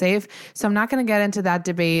 kept safe. So I'm not going to get into that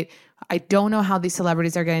debate. I don't know how these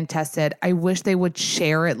celebrities are getting tested. I wish they would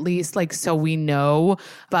share at least like so we know.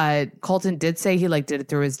 But Colton did say he like did it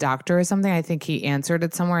through his doctor or something. I think he answered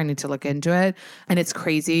it somewhere. I need to look into it. And it's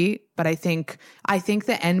crazy. But I think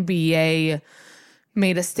the NBA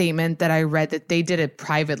made a statement that I read that they did it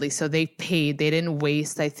privately. So they paid. They didn't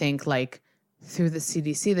waste, I think, like through the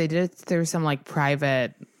CDC. They did it through some like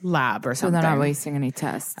private lab or something. So they're not wasting any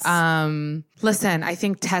tests. Listen, I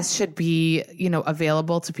think tests should be, you know,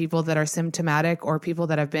 available to people that are symptomatic or people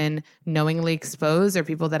that have bbeen knowingly exposed or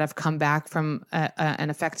people that have come back from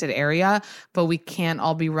an affected area. But we can't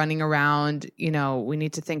all be running around. You know, we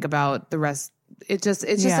need to think about the rest. It's just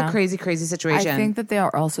a crazy, crazy situation. I think that they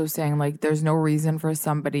are also saying like there's no reason for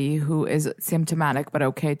somebody who is symptomatic but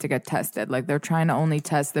okay to get tested. Like they're trying to only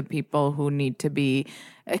test the people who need to be.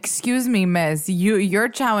 Excuse me, miss, you're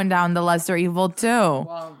chowing down the lesser evil too.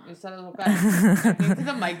 Well, you said it a little better. I think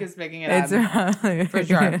the mic is picking it up for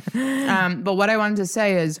sure. But what I wanted to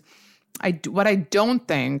say is, what I don't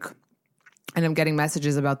think. And I'm getting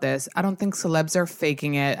messages about this. I don't think celebs are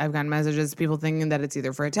faking it. I've gotten messages, people thinking that it's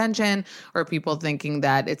either for attention or people thinking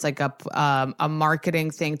that it's like a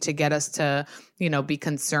marketing thing to get us to, you know, be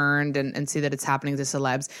concerned and see that it's happening to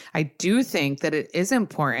celebs. I do think that it is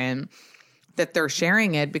important that they're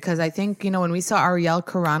sharing it because I think, you know, when we saw Ariel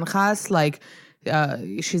Caranjas, like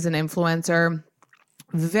she's an influencer,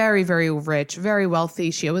 very, very rich, very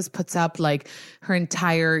wealthy. She always puts up like her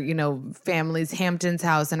entire, you know, family's Hamptons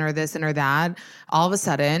house and her this and her that. All of a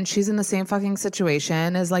sudden, she's in the same fucking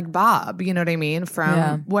situation as like Bob, you know what I mean?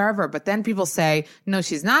 From wherever. But then people say, no,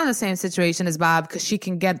 she's not in the same situation as Bob because she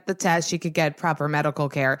can get the test. She could get proper medical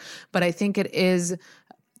care. But I think it is,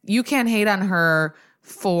 you can't hate on her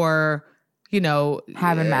for, you know,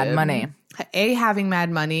 having mad money. A, having mad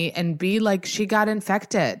money, and B, like she got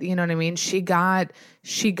infected. You know what I mean? She got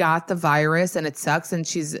the virus and it sucks. And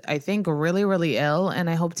she's, I think, really, really ill. And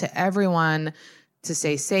I hope to everyone to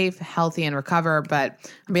stay safe, healthy, and recover. But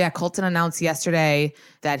yeah, Colton announced yesterday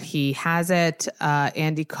that he has it.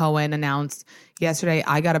 Andy Cohen announced yesterday.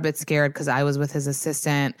 I got a bit scared because I was with his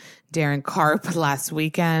assistant, Darren Karp, last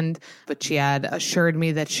weekend, but she had assured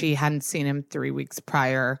me that she hadn't seen him 3 weeks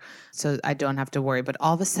prior, so I don't have to worry. But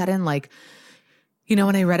all of a sudden, like, you know,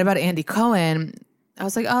 when I read about Andy Cohen, I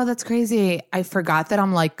was like, oh, that's crazy. I forgot that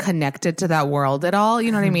I'm like connected to that world at all.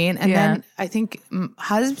 You know what I mean? And then I think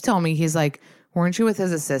Huz told me, he's like, weren't you with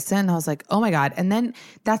his assistant? And I was like, oh my God. And then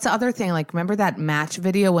that's the other thing. Like, remember that match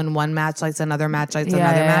video when one match likes another match likes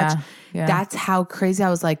another match? Yeah. That's how crazy I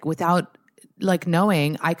was. Like, without like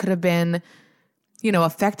knowing, I could have been, you know,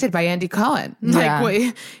 affected by Andy Cohen,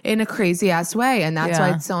 like in a crazy ass way. And that's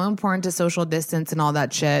why it's so important to social distance and all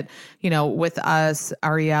that shit. You know, with us,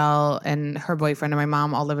 Ariel and her boyfriend and my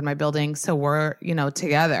mom all live in my building. So we're, you know,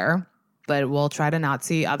 together. But we'll try to not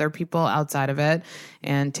see other people outside of it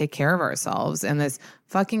and take care of ourselves in this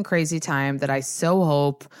fucking crazy time that I so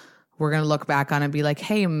hope we're going to look back on it and be like,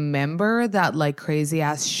 hey, remember that like crazy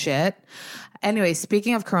ass shit? Anyway,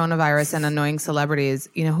 speaking of coronavirus and annoying celebrities,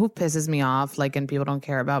 you know who pisses me off, like, and people don't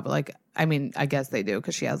care about, but like, I mean, I guess they do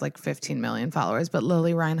because she has like 15 million followers, but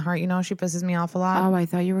Lily Reinhart, you know, she pisses me off a lot. Oh, I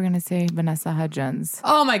thought you were going to say Vanessa Hudgens.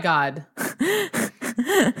 Oh my God.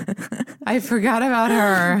 I forgot about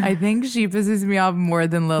her. I think she pisses me off more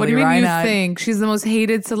than Lily Reinhart. What do you mean you think? She's the most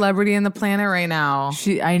hated celebrity on the planet right now.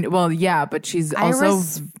 Well, yeah, but she's I also...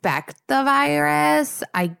 respect the virus.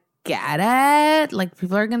 I get it. Like,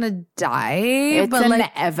 people are going to die. It's but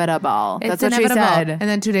like, inevitable. It's That's inevitable. what she said. And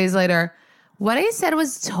then 2 days later, what I said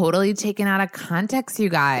was totally taken out of context, you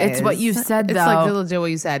guys. It's what you said, though. It's like legit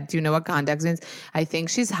what you said. Do you know what context means? I think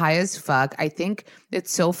she's high as fuck. I think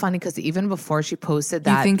it's so funny because even before she posted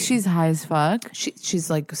that... You think she's high as fuck?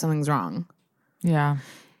 She's like, something's wrong. Yeah.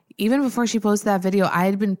 Even before she posted that video, I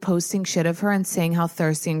had been posting shit of her and saying how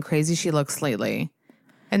thirsty and crazy she looks lately.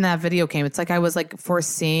 And that video came. It's like I was like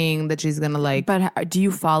foreseeing that she's gonna like. But do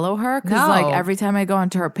you follow her? Because No. like every time I go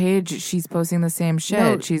onto her page, she's posting the same shit.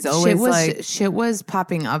 No, She's always shit was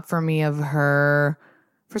popping up for me of her.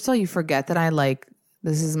 First of all, you forget that I like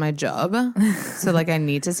this is my job, so like I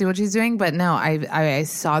need to see what she's doing. But no, I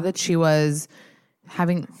saw that she was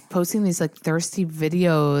posting these like thirsty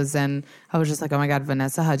videos, and I was just like, oh my God,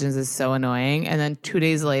 Vanessa Hudgens is so annoying. And then 2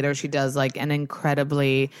 days later, she does like an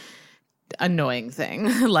incredibly annoying thing,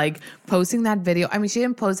 like posting that video. I mean, she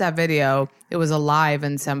didn't post that video. It was a live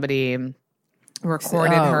and somebody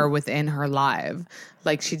recorded her within her live.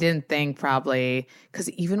 Like she didn't think probably, because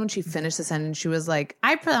even when she finished the sentence, she was like,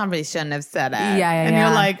 I probably shouldn't have said it. And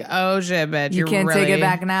you're like, oh shit, bitch. You can't take it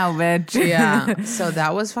back now, bitch. Yeah. So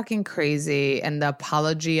that was fucking crazy. And the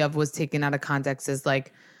apology of was taken out of context is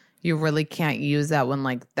like, you really can't use that when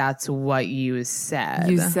like that's what you said.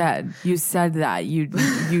 You said that.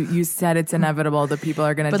 You said it's inevitable that people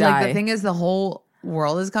are gonna die. But like the thing is, the whole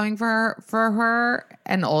world is coming for her,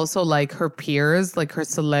 and also like her peers, like her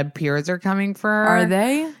celeb peers are coming for her. Are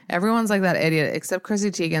they? Everyone's like that idiot, except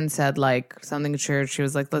Chrissy Teigen said like something true. She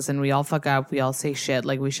was like, listen, we all fuck up, we all say shit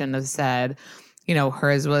like we shouldn't have said. You know,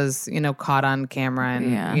 hers was, you know, caught on camera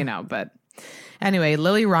and you know, but anyway,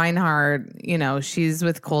 Lily Reinhart, you know, she's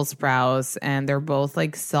with Cole Sprouse, and they're both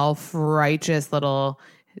like self-righteous little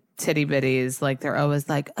titty bitties. Like they're always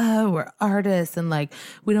like, oh, we're artists, and like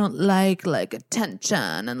we don't like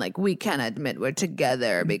attention, and like we can't admit we're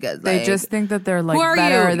together because they like, just think that they're like who are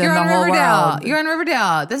better you? than You're the on whole Riverdale. world. You're on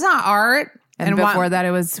Riverdale. That's not art. And before that,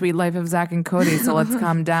 it was Sweet Life of Zach and Cody. So let's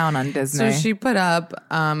calm down on Disney. So she put up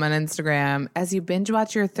on Instagram, as you binge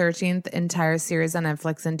watch your 13th entire series on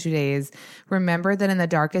Netflix in 2 days, remember that in the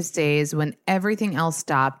darkest days when everything else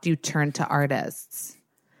stopped, you turned to artists.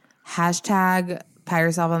 Hashtag pat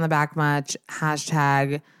yourself on the back much.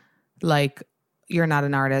 Hashtag like you're not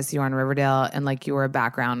an artist, you're on Riverdale, and like you were a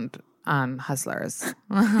background on Hustlers.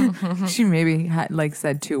 She maybe had like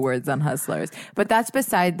said 2 words on Hustlers, but that's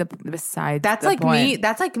that's like point. me.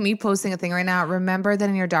 That's like me posting a thing right now. Remember that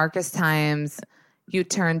in your darkest times, you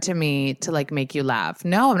turn to me to like make you laugh.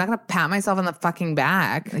 No, I'm not gonna pat myself on the fucking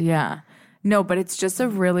back. Yeah, no, but it's just a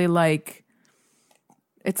really like.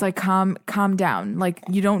 It's like calm down. Like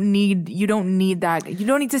you don't need that. You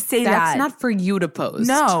don't need to say that. That's not for you to post.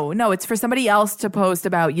 No, it's for somebody else to post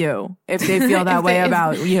about you if they feel that way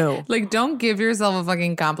about you. Like, don't give yourself a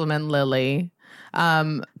fucking compliment, Lily.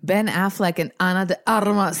 Ben Affleck and Ana de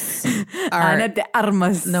Armas. Ana de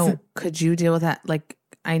Armas. No, could you deal with that? Like,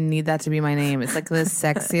 I need that to be my name. It's like the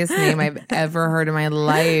sexiest name I've ever heard in my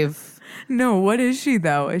life. No, what is she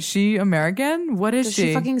though? Is she American? What is Does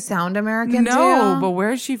she fucking sound American No, too? but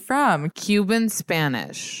where is she from? Cuban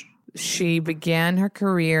Spanish. She began her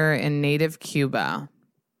career in native Cuba.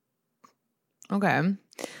 Okay.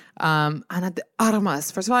 Ana de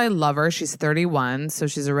Armas. First of all, I love her. She's 31, so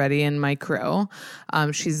she's already in my crew.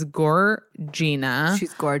 She's Gorgina.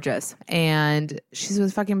 She's gorgeous. And she's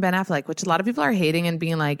with fucking Ben Affleck, which a lot of people are hating and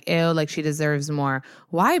being like, ew, like she deserves more.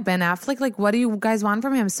 Why Ben Affleck? Like, what do you guys want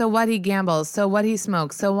from him? So what, he gambles? So what, he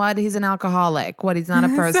smokes? So what, he's an alcoholic? What, he's not a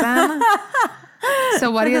person?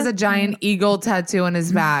 So what, he has a giant eagle tattoo on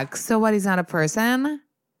his back? So what, he's not a person?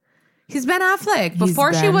 He's Ben Affleck.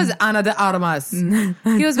 Before she was Ana de Armas, he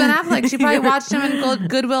was Ben Affleck. She probably watched him in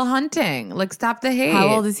Good Will Hunting. Like, stop the hate. How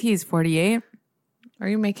old is he? He's 48? Are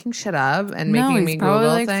you making shit up and No, making he's me probably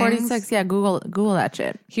Google like things? 46. Yeah, Google that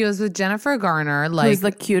shit. He was with Jennifer Garner. Like, who's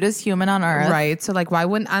the cutest human on earth. Right. So, like, why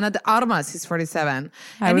wouldn't Ana de Armas? He's 47.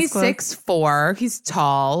 And was he's close. 6'4". He's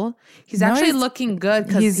tall. He's actually looking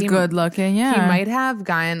good. He's good looking, yeah. He might have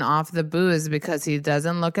gotten off the booze because he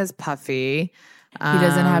doesn't look as puffy. He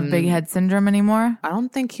doesn't have big head syndrome anymore? I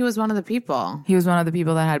don't think he was one of the people. He was one of the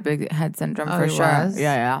people that had big head syndrome for he sure. was?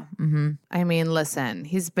 Yeah. Mm-hmm. I mean, listen,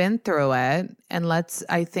 he's been through it. And I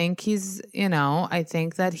think I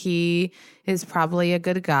think that he is probably a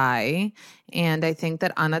good guy. And I think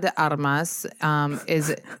that Ana de Armas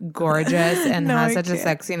is gorgeous and has such a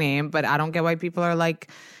sexy name. But I don't get why people are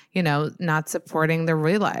like, not supporting the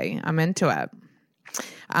relay. I'm into it.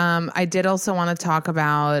 I did also want to talk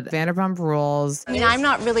about Vanderpump Rules. I mean, I'm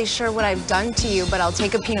not really sure what I've done to you, but I'll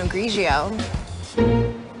take a Pinot Grigio.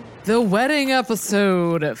 The wedding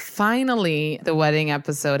episode. Finally, the wedding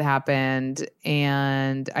episode happened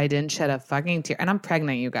and I didn't shed a fucking tear. And I'm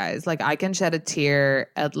pregnant, you guys. Like, I can shed a tear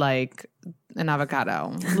at like an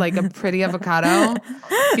avocado, like a pretty avocado.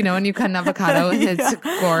 When you cut an avocado, it's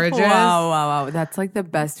gorgeous. Wow. That's like the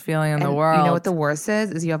best feeling in the world. You know what the worst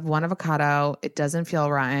is you have one avocado, it doesn't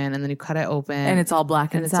feel rotten, and then you cut it open. And it's all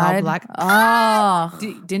black and inside? It's all black. Oh.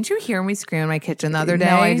 Didn't you hear me scream in my kitchen the other day?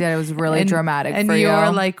 No, I did. It was really dramatic and for you. And you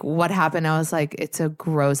were like, what happened? I was like, it's a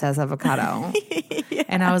gross ass avocado. Yeah.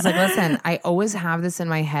 And I was like, listen, I always have this in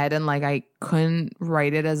my head and like I couldn't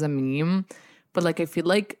write it as a meme, but like I feel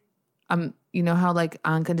like you know how like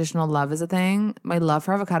unconditional love is a thing? My love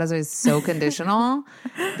for avocados is so conditional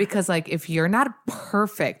because like if you're not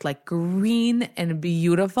perfect, like green and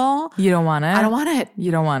beautiful, you don't want it. I don't want it.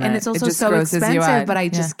 You don't want it. And it's also so expensive, but I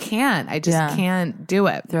just can't. I just can't do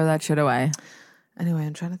it. Throw that shit away. Anyway,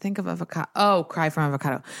 I'm trying to think of avocado. Oh, cry from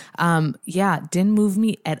avocado. Didn't move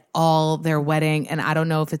me at all, their wedding. And I don't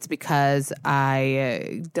know if it's because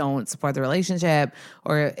I don't support the relationship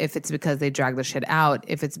or if it's because they dragged the shit out.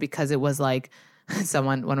 If it's because it was like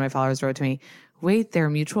one of my followers wrote to me, wait,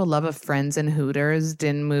 their mutual love of Friends and Hooters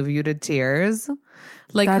didn't move you to tears?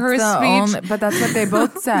 Like that's her speech. But that's what they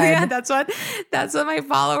both said. Yeah, that's what my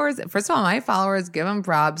followers, first of all, my followers, give them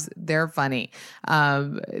props. They're funny.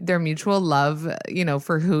 Their mutual love,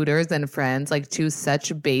 for Hooters and Friends, like two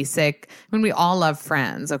such basic, we all love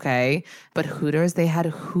Friends, okay? But Hooters, they had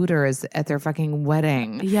Hooters at their fucking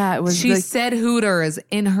wedding. Yeah, it was. She said Hooters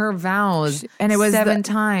in her vows, and it was 7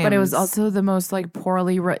 times. But it was also the most like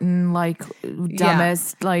poorly written, like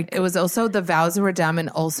dumbest, like. It was also the vows were dumb, and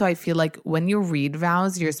also I feel like when you read vows,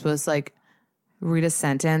 you're supposed to like read a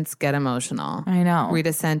sentence, get emotional. I know. Read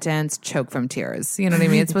a sentence, choke from tears. You know what I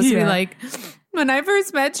mean? It's supposed to be like, when I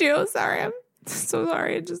first met you, sorry, I'm so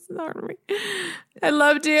sorry. It just hurt me. I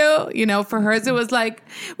loved you. For hers, it was like,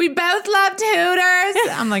 we both loved Hooters.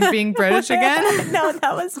 I'm like being British again. No,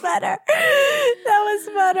 that was better. That was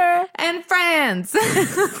better. And Friends.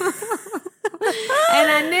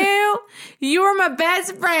 And I knew you were my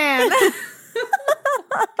best friend.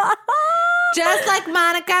 Just like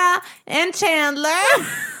Monica and Chandler. No,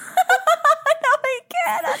 I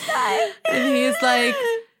can't. I'm dying. And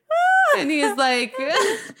he's like,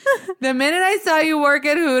 the minute I saw you work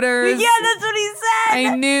at Hooters. Yeah, that's what he said.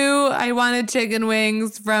 I knew I wanted chicken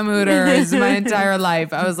wings from Hooters my entire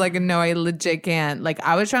life. I was like, no, I legit can't. Like,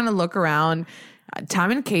 I was trying to look around.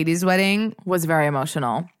 Tom and Katie's wedding was very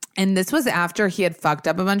emotional. And this was after he had fucked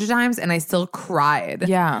up a bunch of times, and I still cried.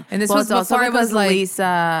 Yeah. And this was before it was like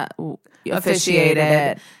Lisa officiated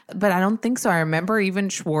it. But I don't think so. I remember even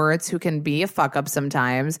Schwartz, who can be a fuck up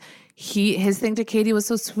sometimes. His thing to Katie was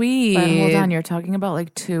so sweet. But hold on, you're talking about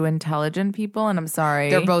like two intelligent people, and I'm sorry.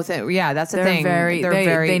 They're both, that's the thing.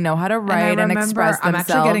 They know how to write and express themselves. I'm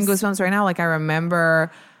actually getting goosebumps right now. Like I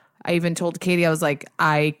remember, I even told Katie, I was like,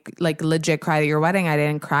 I like legit cried at your wedding. I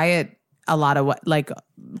didn't cry at a lot of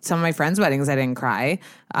some of my friends' weddings, I didn't cry.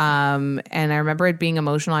 And I remember it being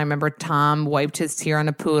emotional. I remember Tom wiped his tear on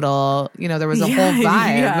a poodle. There was a whole vibe.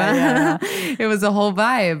 Yeah. It was a whole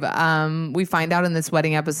vibe. We find out in this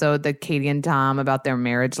wedding episode that Katie and Tom about their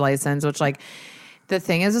marriage license, which like the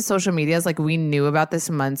thing is with social media is like we knew about this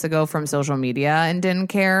months ago from social media and didn't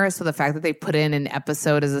care. So the fact that they put in an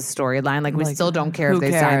episode as a storyline, like we still don't care if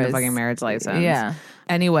they signed the fucking marriage license. Yeah.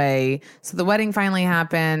 Anyway, so the wedding finally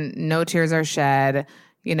happened. No tears are shed.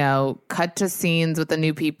 Cut to scenes with the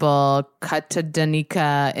new people. Cut to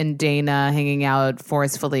Danica and Dana hanging out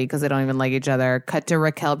forcefully because they don't even like each other. Cut to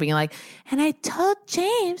Raquel being like, and I told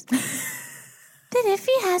James that if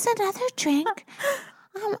he has another drink,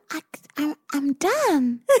 I'm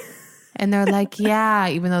done. And they're like, yeah,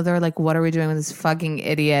 even though they're like, what are we doing with this fucking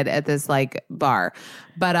idiot at this like bar?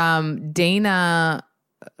 But Dana,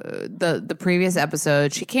 the previous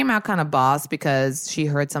episode, she came out kind of boss because she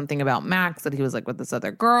heard something about Max that he was like with this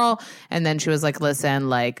other girl. And then she was like, listen,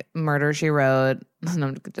 like Murder, She Wrote. No,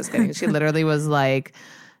 I'm just kidding. She literally was like,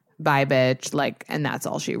 bye, bitch. Like, and that's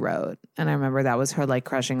all she wrote. And I remember that was her like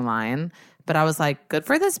crushing line. But I was like, good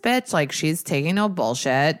for this bitch. Like, she's taking no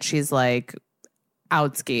bullshit. She's like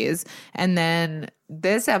outskis. And then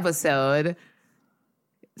this episode,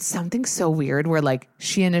 something so weird where like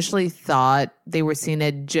she initially thought they were seen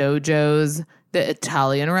at JoJo's, the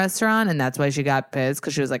Italian restaurant, and that's why she got pissed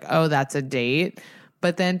because she was like, oh, that's a date.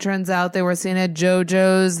 But then turns out they were seen at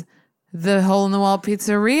JoJo's, the hole in the wall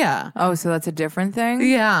pizzeria. Oh, so that's a different thing?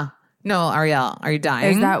 Yeah. No, Ariel, are you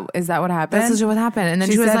dying? Is that what happened? That's what happened. And then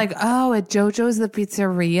she was said, like, oh, at JoJo's, the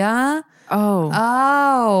pizzeria?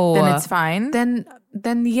 Oh. Then it's fine? Then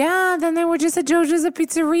they were just at JoJo's, the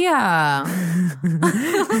pizzeria.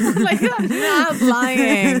 Like, I'm not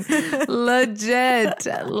lying.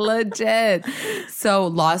 Legit. So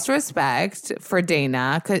lost respect for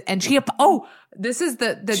Dana. And she, this is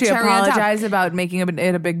the she cherry on top. apologized about making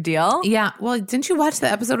it a big deal. Yeah. Well, didn't you watch the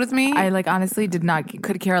episode with me? I honestly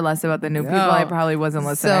could care less about the new people. I probably wasn't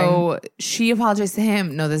listening. So she apologized to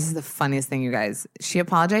him. No, this is the funniest thing, you guys. She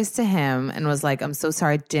apologized to him and was like, I'm so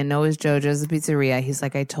sorry. I didn't know it was JoJo's Pizzeria. He's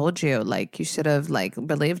like, I told you, like, you should have like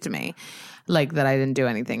believed me, like that I didn't do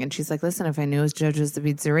anything. And she's like, listen, if I knew it was JoJo's the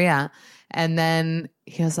Pizzeria. And then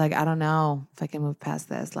he was like, I don't know if I can move past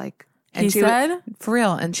this. Like, and he said? For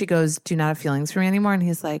real. And she goes, do you not have feelings for me anymore? And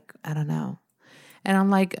he's like, I don't know. And I'm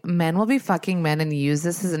like, men will be fucking men and use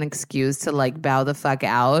this as an excuse to like bow the fuck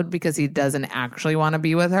out because he doesn't actually want to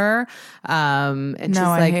be with her. And no, she's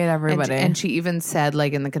I like, hate everybody. And she even said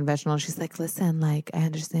like in the confessional, she's like, listen, like I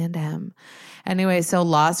understand him. Anyway, so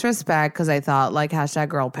lost respect because I thought like hashtag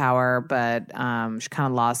girl power, but she kind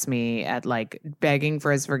of lost me at like begging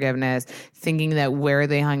for his forgiveness, thinking that where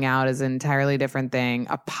they hung out is an entirely different thing,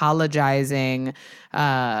 apologizing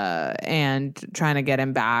and trying to get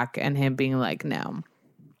him back and him being like, no.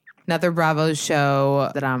 Another Bravo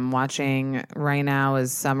show that I'm watching right now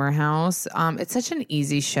is Summer House. It's such an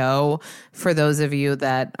easy show for those of you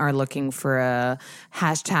that are looking for a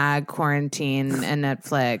hashtag quarantine and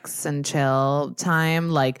Netflix and chill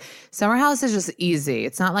time. Like Summer House is just easy.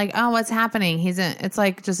 It's not like, oh, what's happening? It's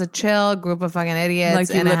like just a chill group of fucking idiots. Like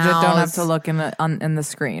you in a legit house. don't have to look in the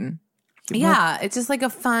screen. Yeah, it's just like a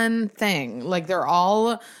fun thing. Like they're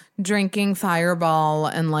all drinking Fireball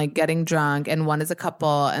and like getting drunk, and one is a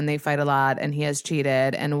couple and they fight a lot and he has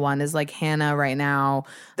cheated, and one is like Hannah right now,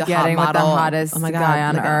 the getting hot model. with the hottest guy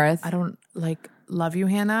on earth. I don't like love you,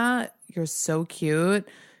 Hannah. You're so cute.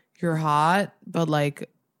 You're hot, but like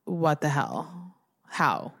what the hell?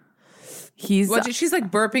 How? She's like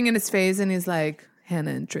burping in his face and he's like,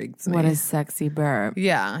 Hannah intrigues me. What a sexy burp.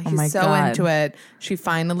 Yeah, he's my so God. into it. She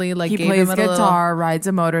finally like He gave plays him a guitar, rides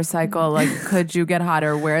a motorcycle. Like, could you get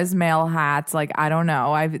hotter? Wears male hats. Like, I don't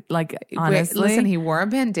know. I've like honestly. Listen, he wore a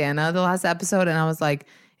bandana the last episode, and I was like,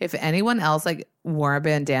 if anyone else like wore a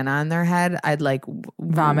bandana on their head, I'd like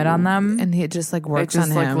vomit on them. And he just like works it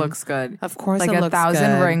just on like him. Looks good. Of course, like it looks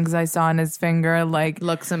 1,000 good. rings I saw on his finger. Like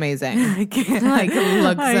looks amazing. I can't. Like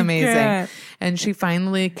looks I amazing. can't. And she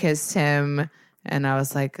finally kissed him. And I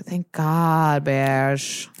was like, thank God,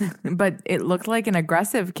 Besh. But it looked like an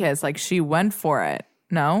aggressive kiss. Like she went for it.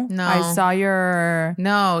 No? No. I saw your...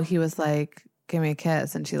 No, he was like, give me a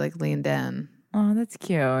kiss. And she like leaned in. Oh, that's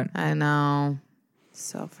cute. I know.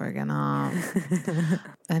 So friggin' off.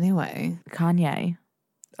 Anyway. Kanye.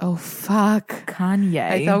 Oh, fuck. Kanye.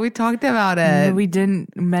 I thought we talked about it. No, we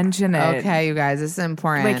didn't mention it. Okay, you guys, this is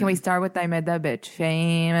important. Wait, can we start with I made that bitch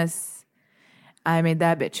famous? I made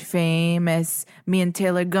that bitch famous. Me and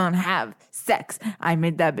Taylor gonna have sex. I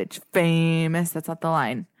made that bitch famous. That's not the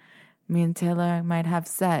line. Me and Taylor might have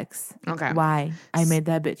sex. Okay. Why? I made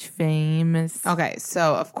that bitch famous. Okay,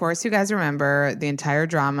 so of course you guys remember the entire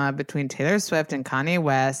drama between Taylor Swift and Kanye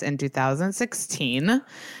West in 2016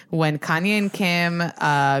 when Kanye and Kim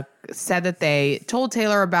said that they told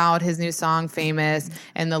Taylor about his new song Famous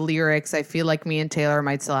and the lyrics, I feel like me and Taylor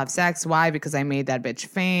might still have sex. Why? Because I made that bitch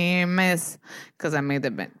famous. Because I made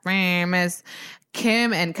that bitch famous.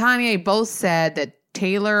 Kim and Kanye both said that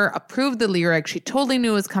Taylor approved the lyric. She totally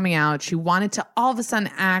knew it was coming out. She wanted to all of a sudden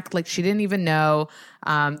act like she didn't even know.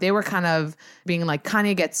 They were kind of being like,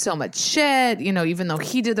 Kanye gets so much shit, you know, even though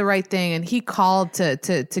he did the right thing and he called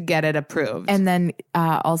to get it approved. And then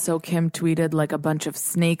also Kim tweeted like a bunch of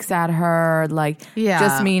snakes at her, like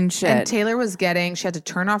just mean shit. And Taylor was she had to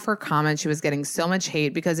turn off her comments. She was getting so much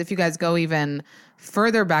hate because if you guys go even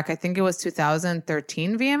further back, I think it was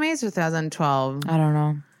 2013 VMAs or 2012. I don't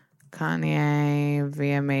know. Kanye,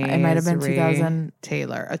 VMAs. It might have been 2000.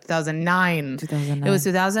 Taylor. 2009. 2009. It was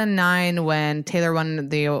 2009 when Taylor won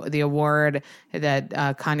the award that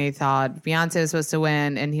Kanye thought Beyonce was supposed to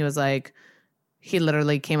win. And he was like, he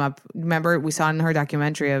literally came up. Remember, we saw in her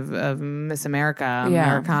documentary of Miss America,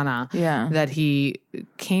 Americana, that he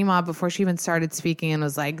came up before she even started speaking and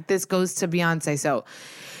was like, this goes to Beyonce. So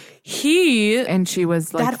And she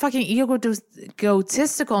was like, that fucking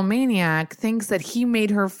egotistical maniac thinks that he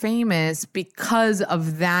made her famous because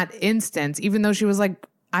of that instance, even though she was like,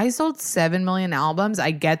 I sold 7 million albums.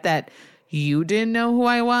 I get that you didn't know who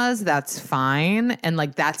I was. That's fine. And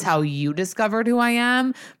like, that's how you discovered who I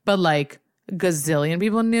am. But like, gazillion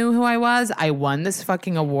people knew who I was. I won this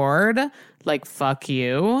fucking award. Like, fuck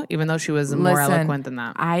you, even though she was more eloquent than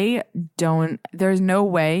that. There's no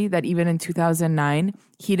way that even in 2009,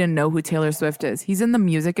 he didn't know who Taylor Swift is. He's in the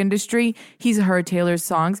music industry. He's heard Taylor's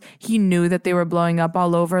songs. He knew that they were blowing up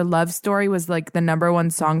all over. Love Story was like the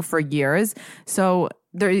 #1 song for years. So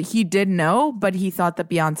he did know, but he thought that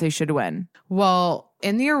Beyonce should win. Well,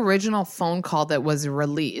 in the original phone call that was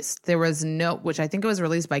released, there was no, which I think it was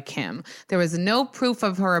released by Kim, there was no proof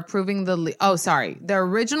of her approving the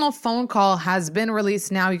original phone call has been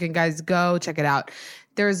released now. You can guys go check it out.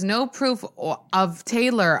 There's no proof of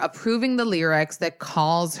Taylor approving the lyrics that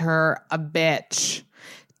calls her a bitch.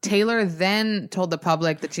 Taylor then told the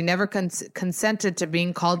public that she never consented to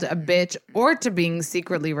being called a bitch or to being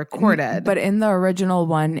secretly recorded. But in the original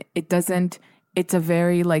one, it doesn't. It's a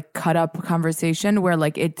very like cut up conversation where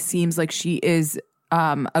like it seems like she is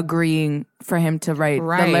agreeing for him to write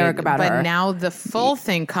the lyric about her. But now the full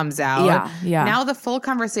thing comes out. Yeah. Now the full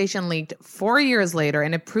conversation leaked 4 years later,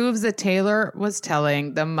 and it proves that Taylor was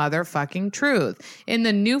telling the motherfucking truth. In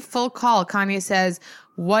the new full call, Kanye says,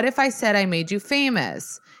 "What if I said I made you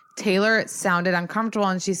famous?" Taylor sounded uncomfortable,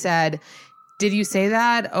 and she said, "Did you say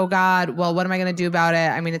that? Oh God, well, what am I going to do about it?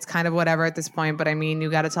 I mean, it's kind of whatever at this point, but I mean,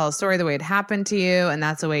 you got to tell a story the way it happened to you, and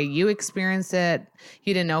that's the way you experienced it.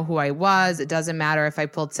 You didn't know who I was. It doesn't matter if I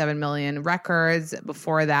pulled 7 million records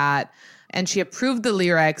before that." And she approved the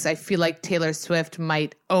lyrics. I feel like Taylor Swift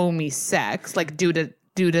might owe me sex, like due to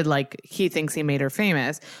like he thinks he made her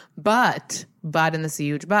famous. But, and this is a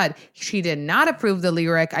huge but, she did not approve the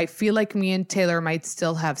lyric. I feel like me and Taylor might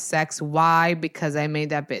still have sex. Why? Because I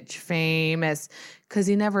made that bitch famous. Because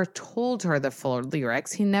he never told her the full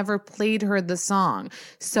lyrics. He never played her the song.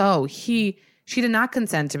 So she did not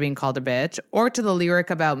consent to being called a bitch or to the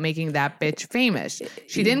lyric about making that bitch famous.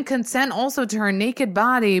 She didn't consent also to her naked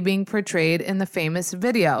body being portrayed in the famous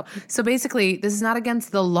video. So basically, this is not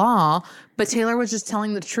against the law, but Taylor was just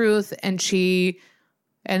telling the truth,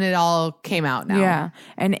 and it all came out now. Yeah.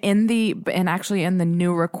 And actually in the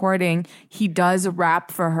new recording, he does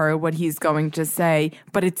rap for her what he's going to say,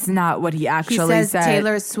 but it's not what he actually said.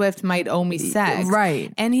 Taylor Swift might owe me sex.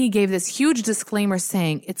 Right. And he gave this huge disclaimer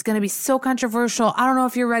saying, it's going to be so controversial. I don't know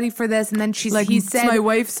if you're ready for this. And then he said, it's my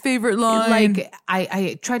wife's favorite line. Like,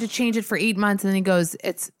 I tried to change it for 8 months. And then he goes,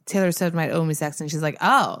 it's Taylor Swift might owe me sex. And she's like,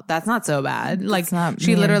 oh, that's not so bad. Like,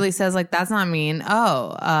 she literally says, like, that's not mean.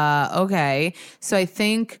 Oh, okay. So I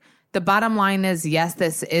think the bottom line is, yes,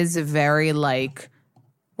 this is very like,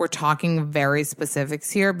 we're talking very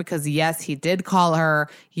specifics here because yes, he did call her.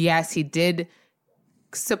 Yes, he did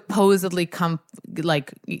supposedly come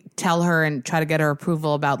like tell her and try to get her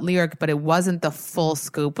approval about lyric, but it wasn't the full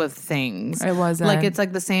scope of things. It wasn't. Like, it's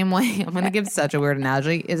like the same way, I'm going to give such a weird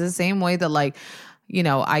analogy. It's the same way that like, you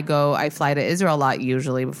know, I fly to Israel a lot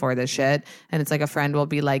usually before this shit. And it's like a friend will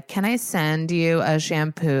be like, can I send you a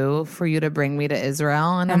shampoo for you to bring me to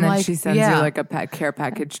Israel? And I'm then like, she sends you like a care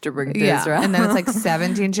package to bring to Israel. And then it's like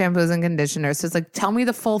 17 shampoos and conditioners. So it's like, tell me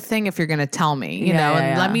the full thing if you're going to tell me, you know,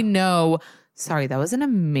 and let me know. Sorry, that was an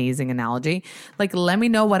amazing analogy. Like, let me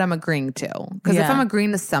know what I'm agreeing to. Because if I'm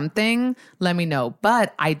agreeing to something, let me know.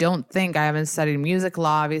 But I haven't studied music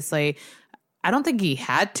law, obviously. I don't think he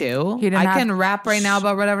had to. I can rap right now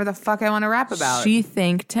about whatever the fuck I want to rap about. She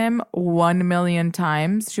thanked him 1 million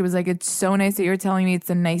times. She was like, it's so nice that you're telling me. It's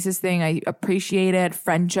the nicest thing. I appreciate it.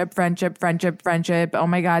 Friendship. Oh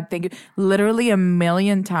my God, thank you. Literally 1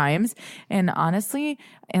 million times. And honestly,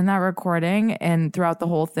 in that recording and throughout the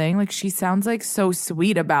whole thing, like, she sounds like so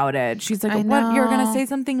sweet about it. She's like, what? You're going to say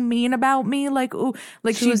something mean about me? Like, ooh,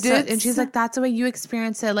 like she did. And she's like, that's the way you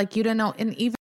experience it. Like, you don't know. And even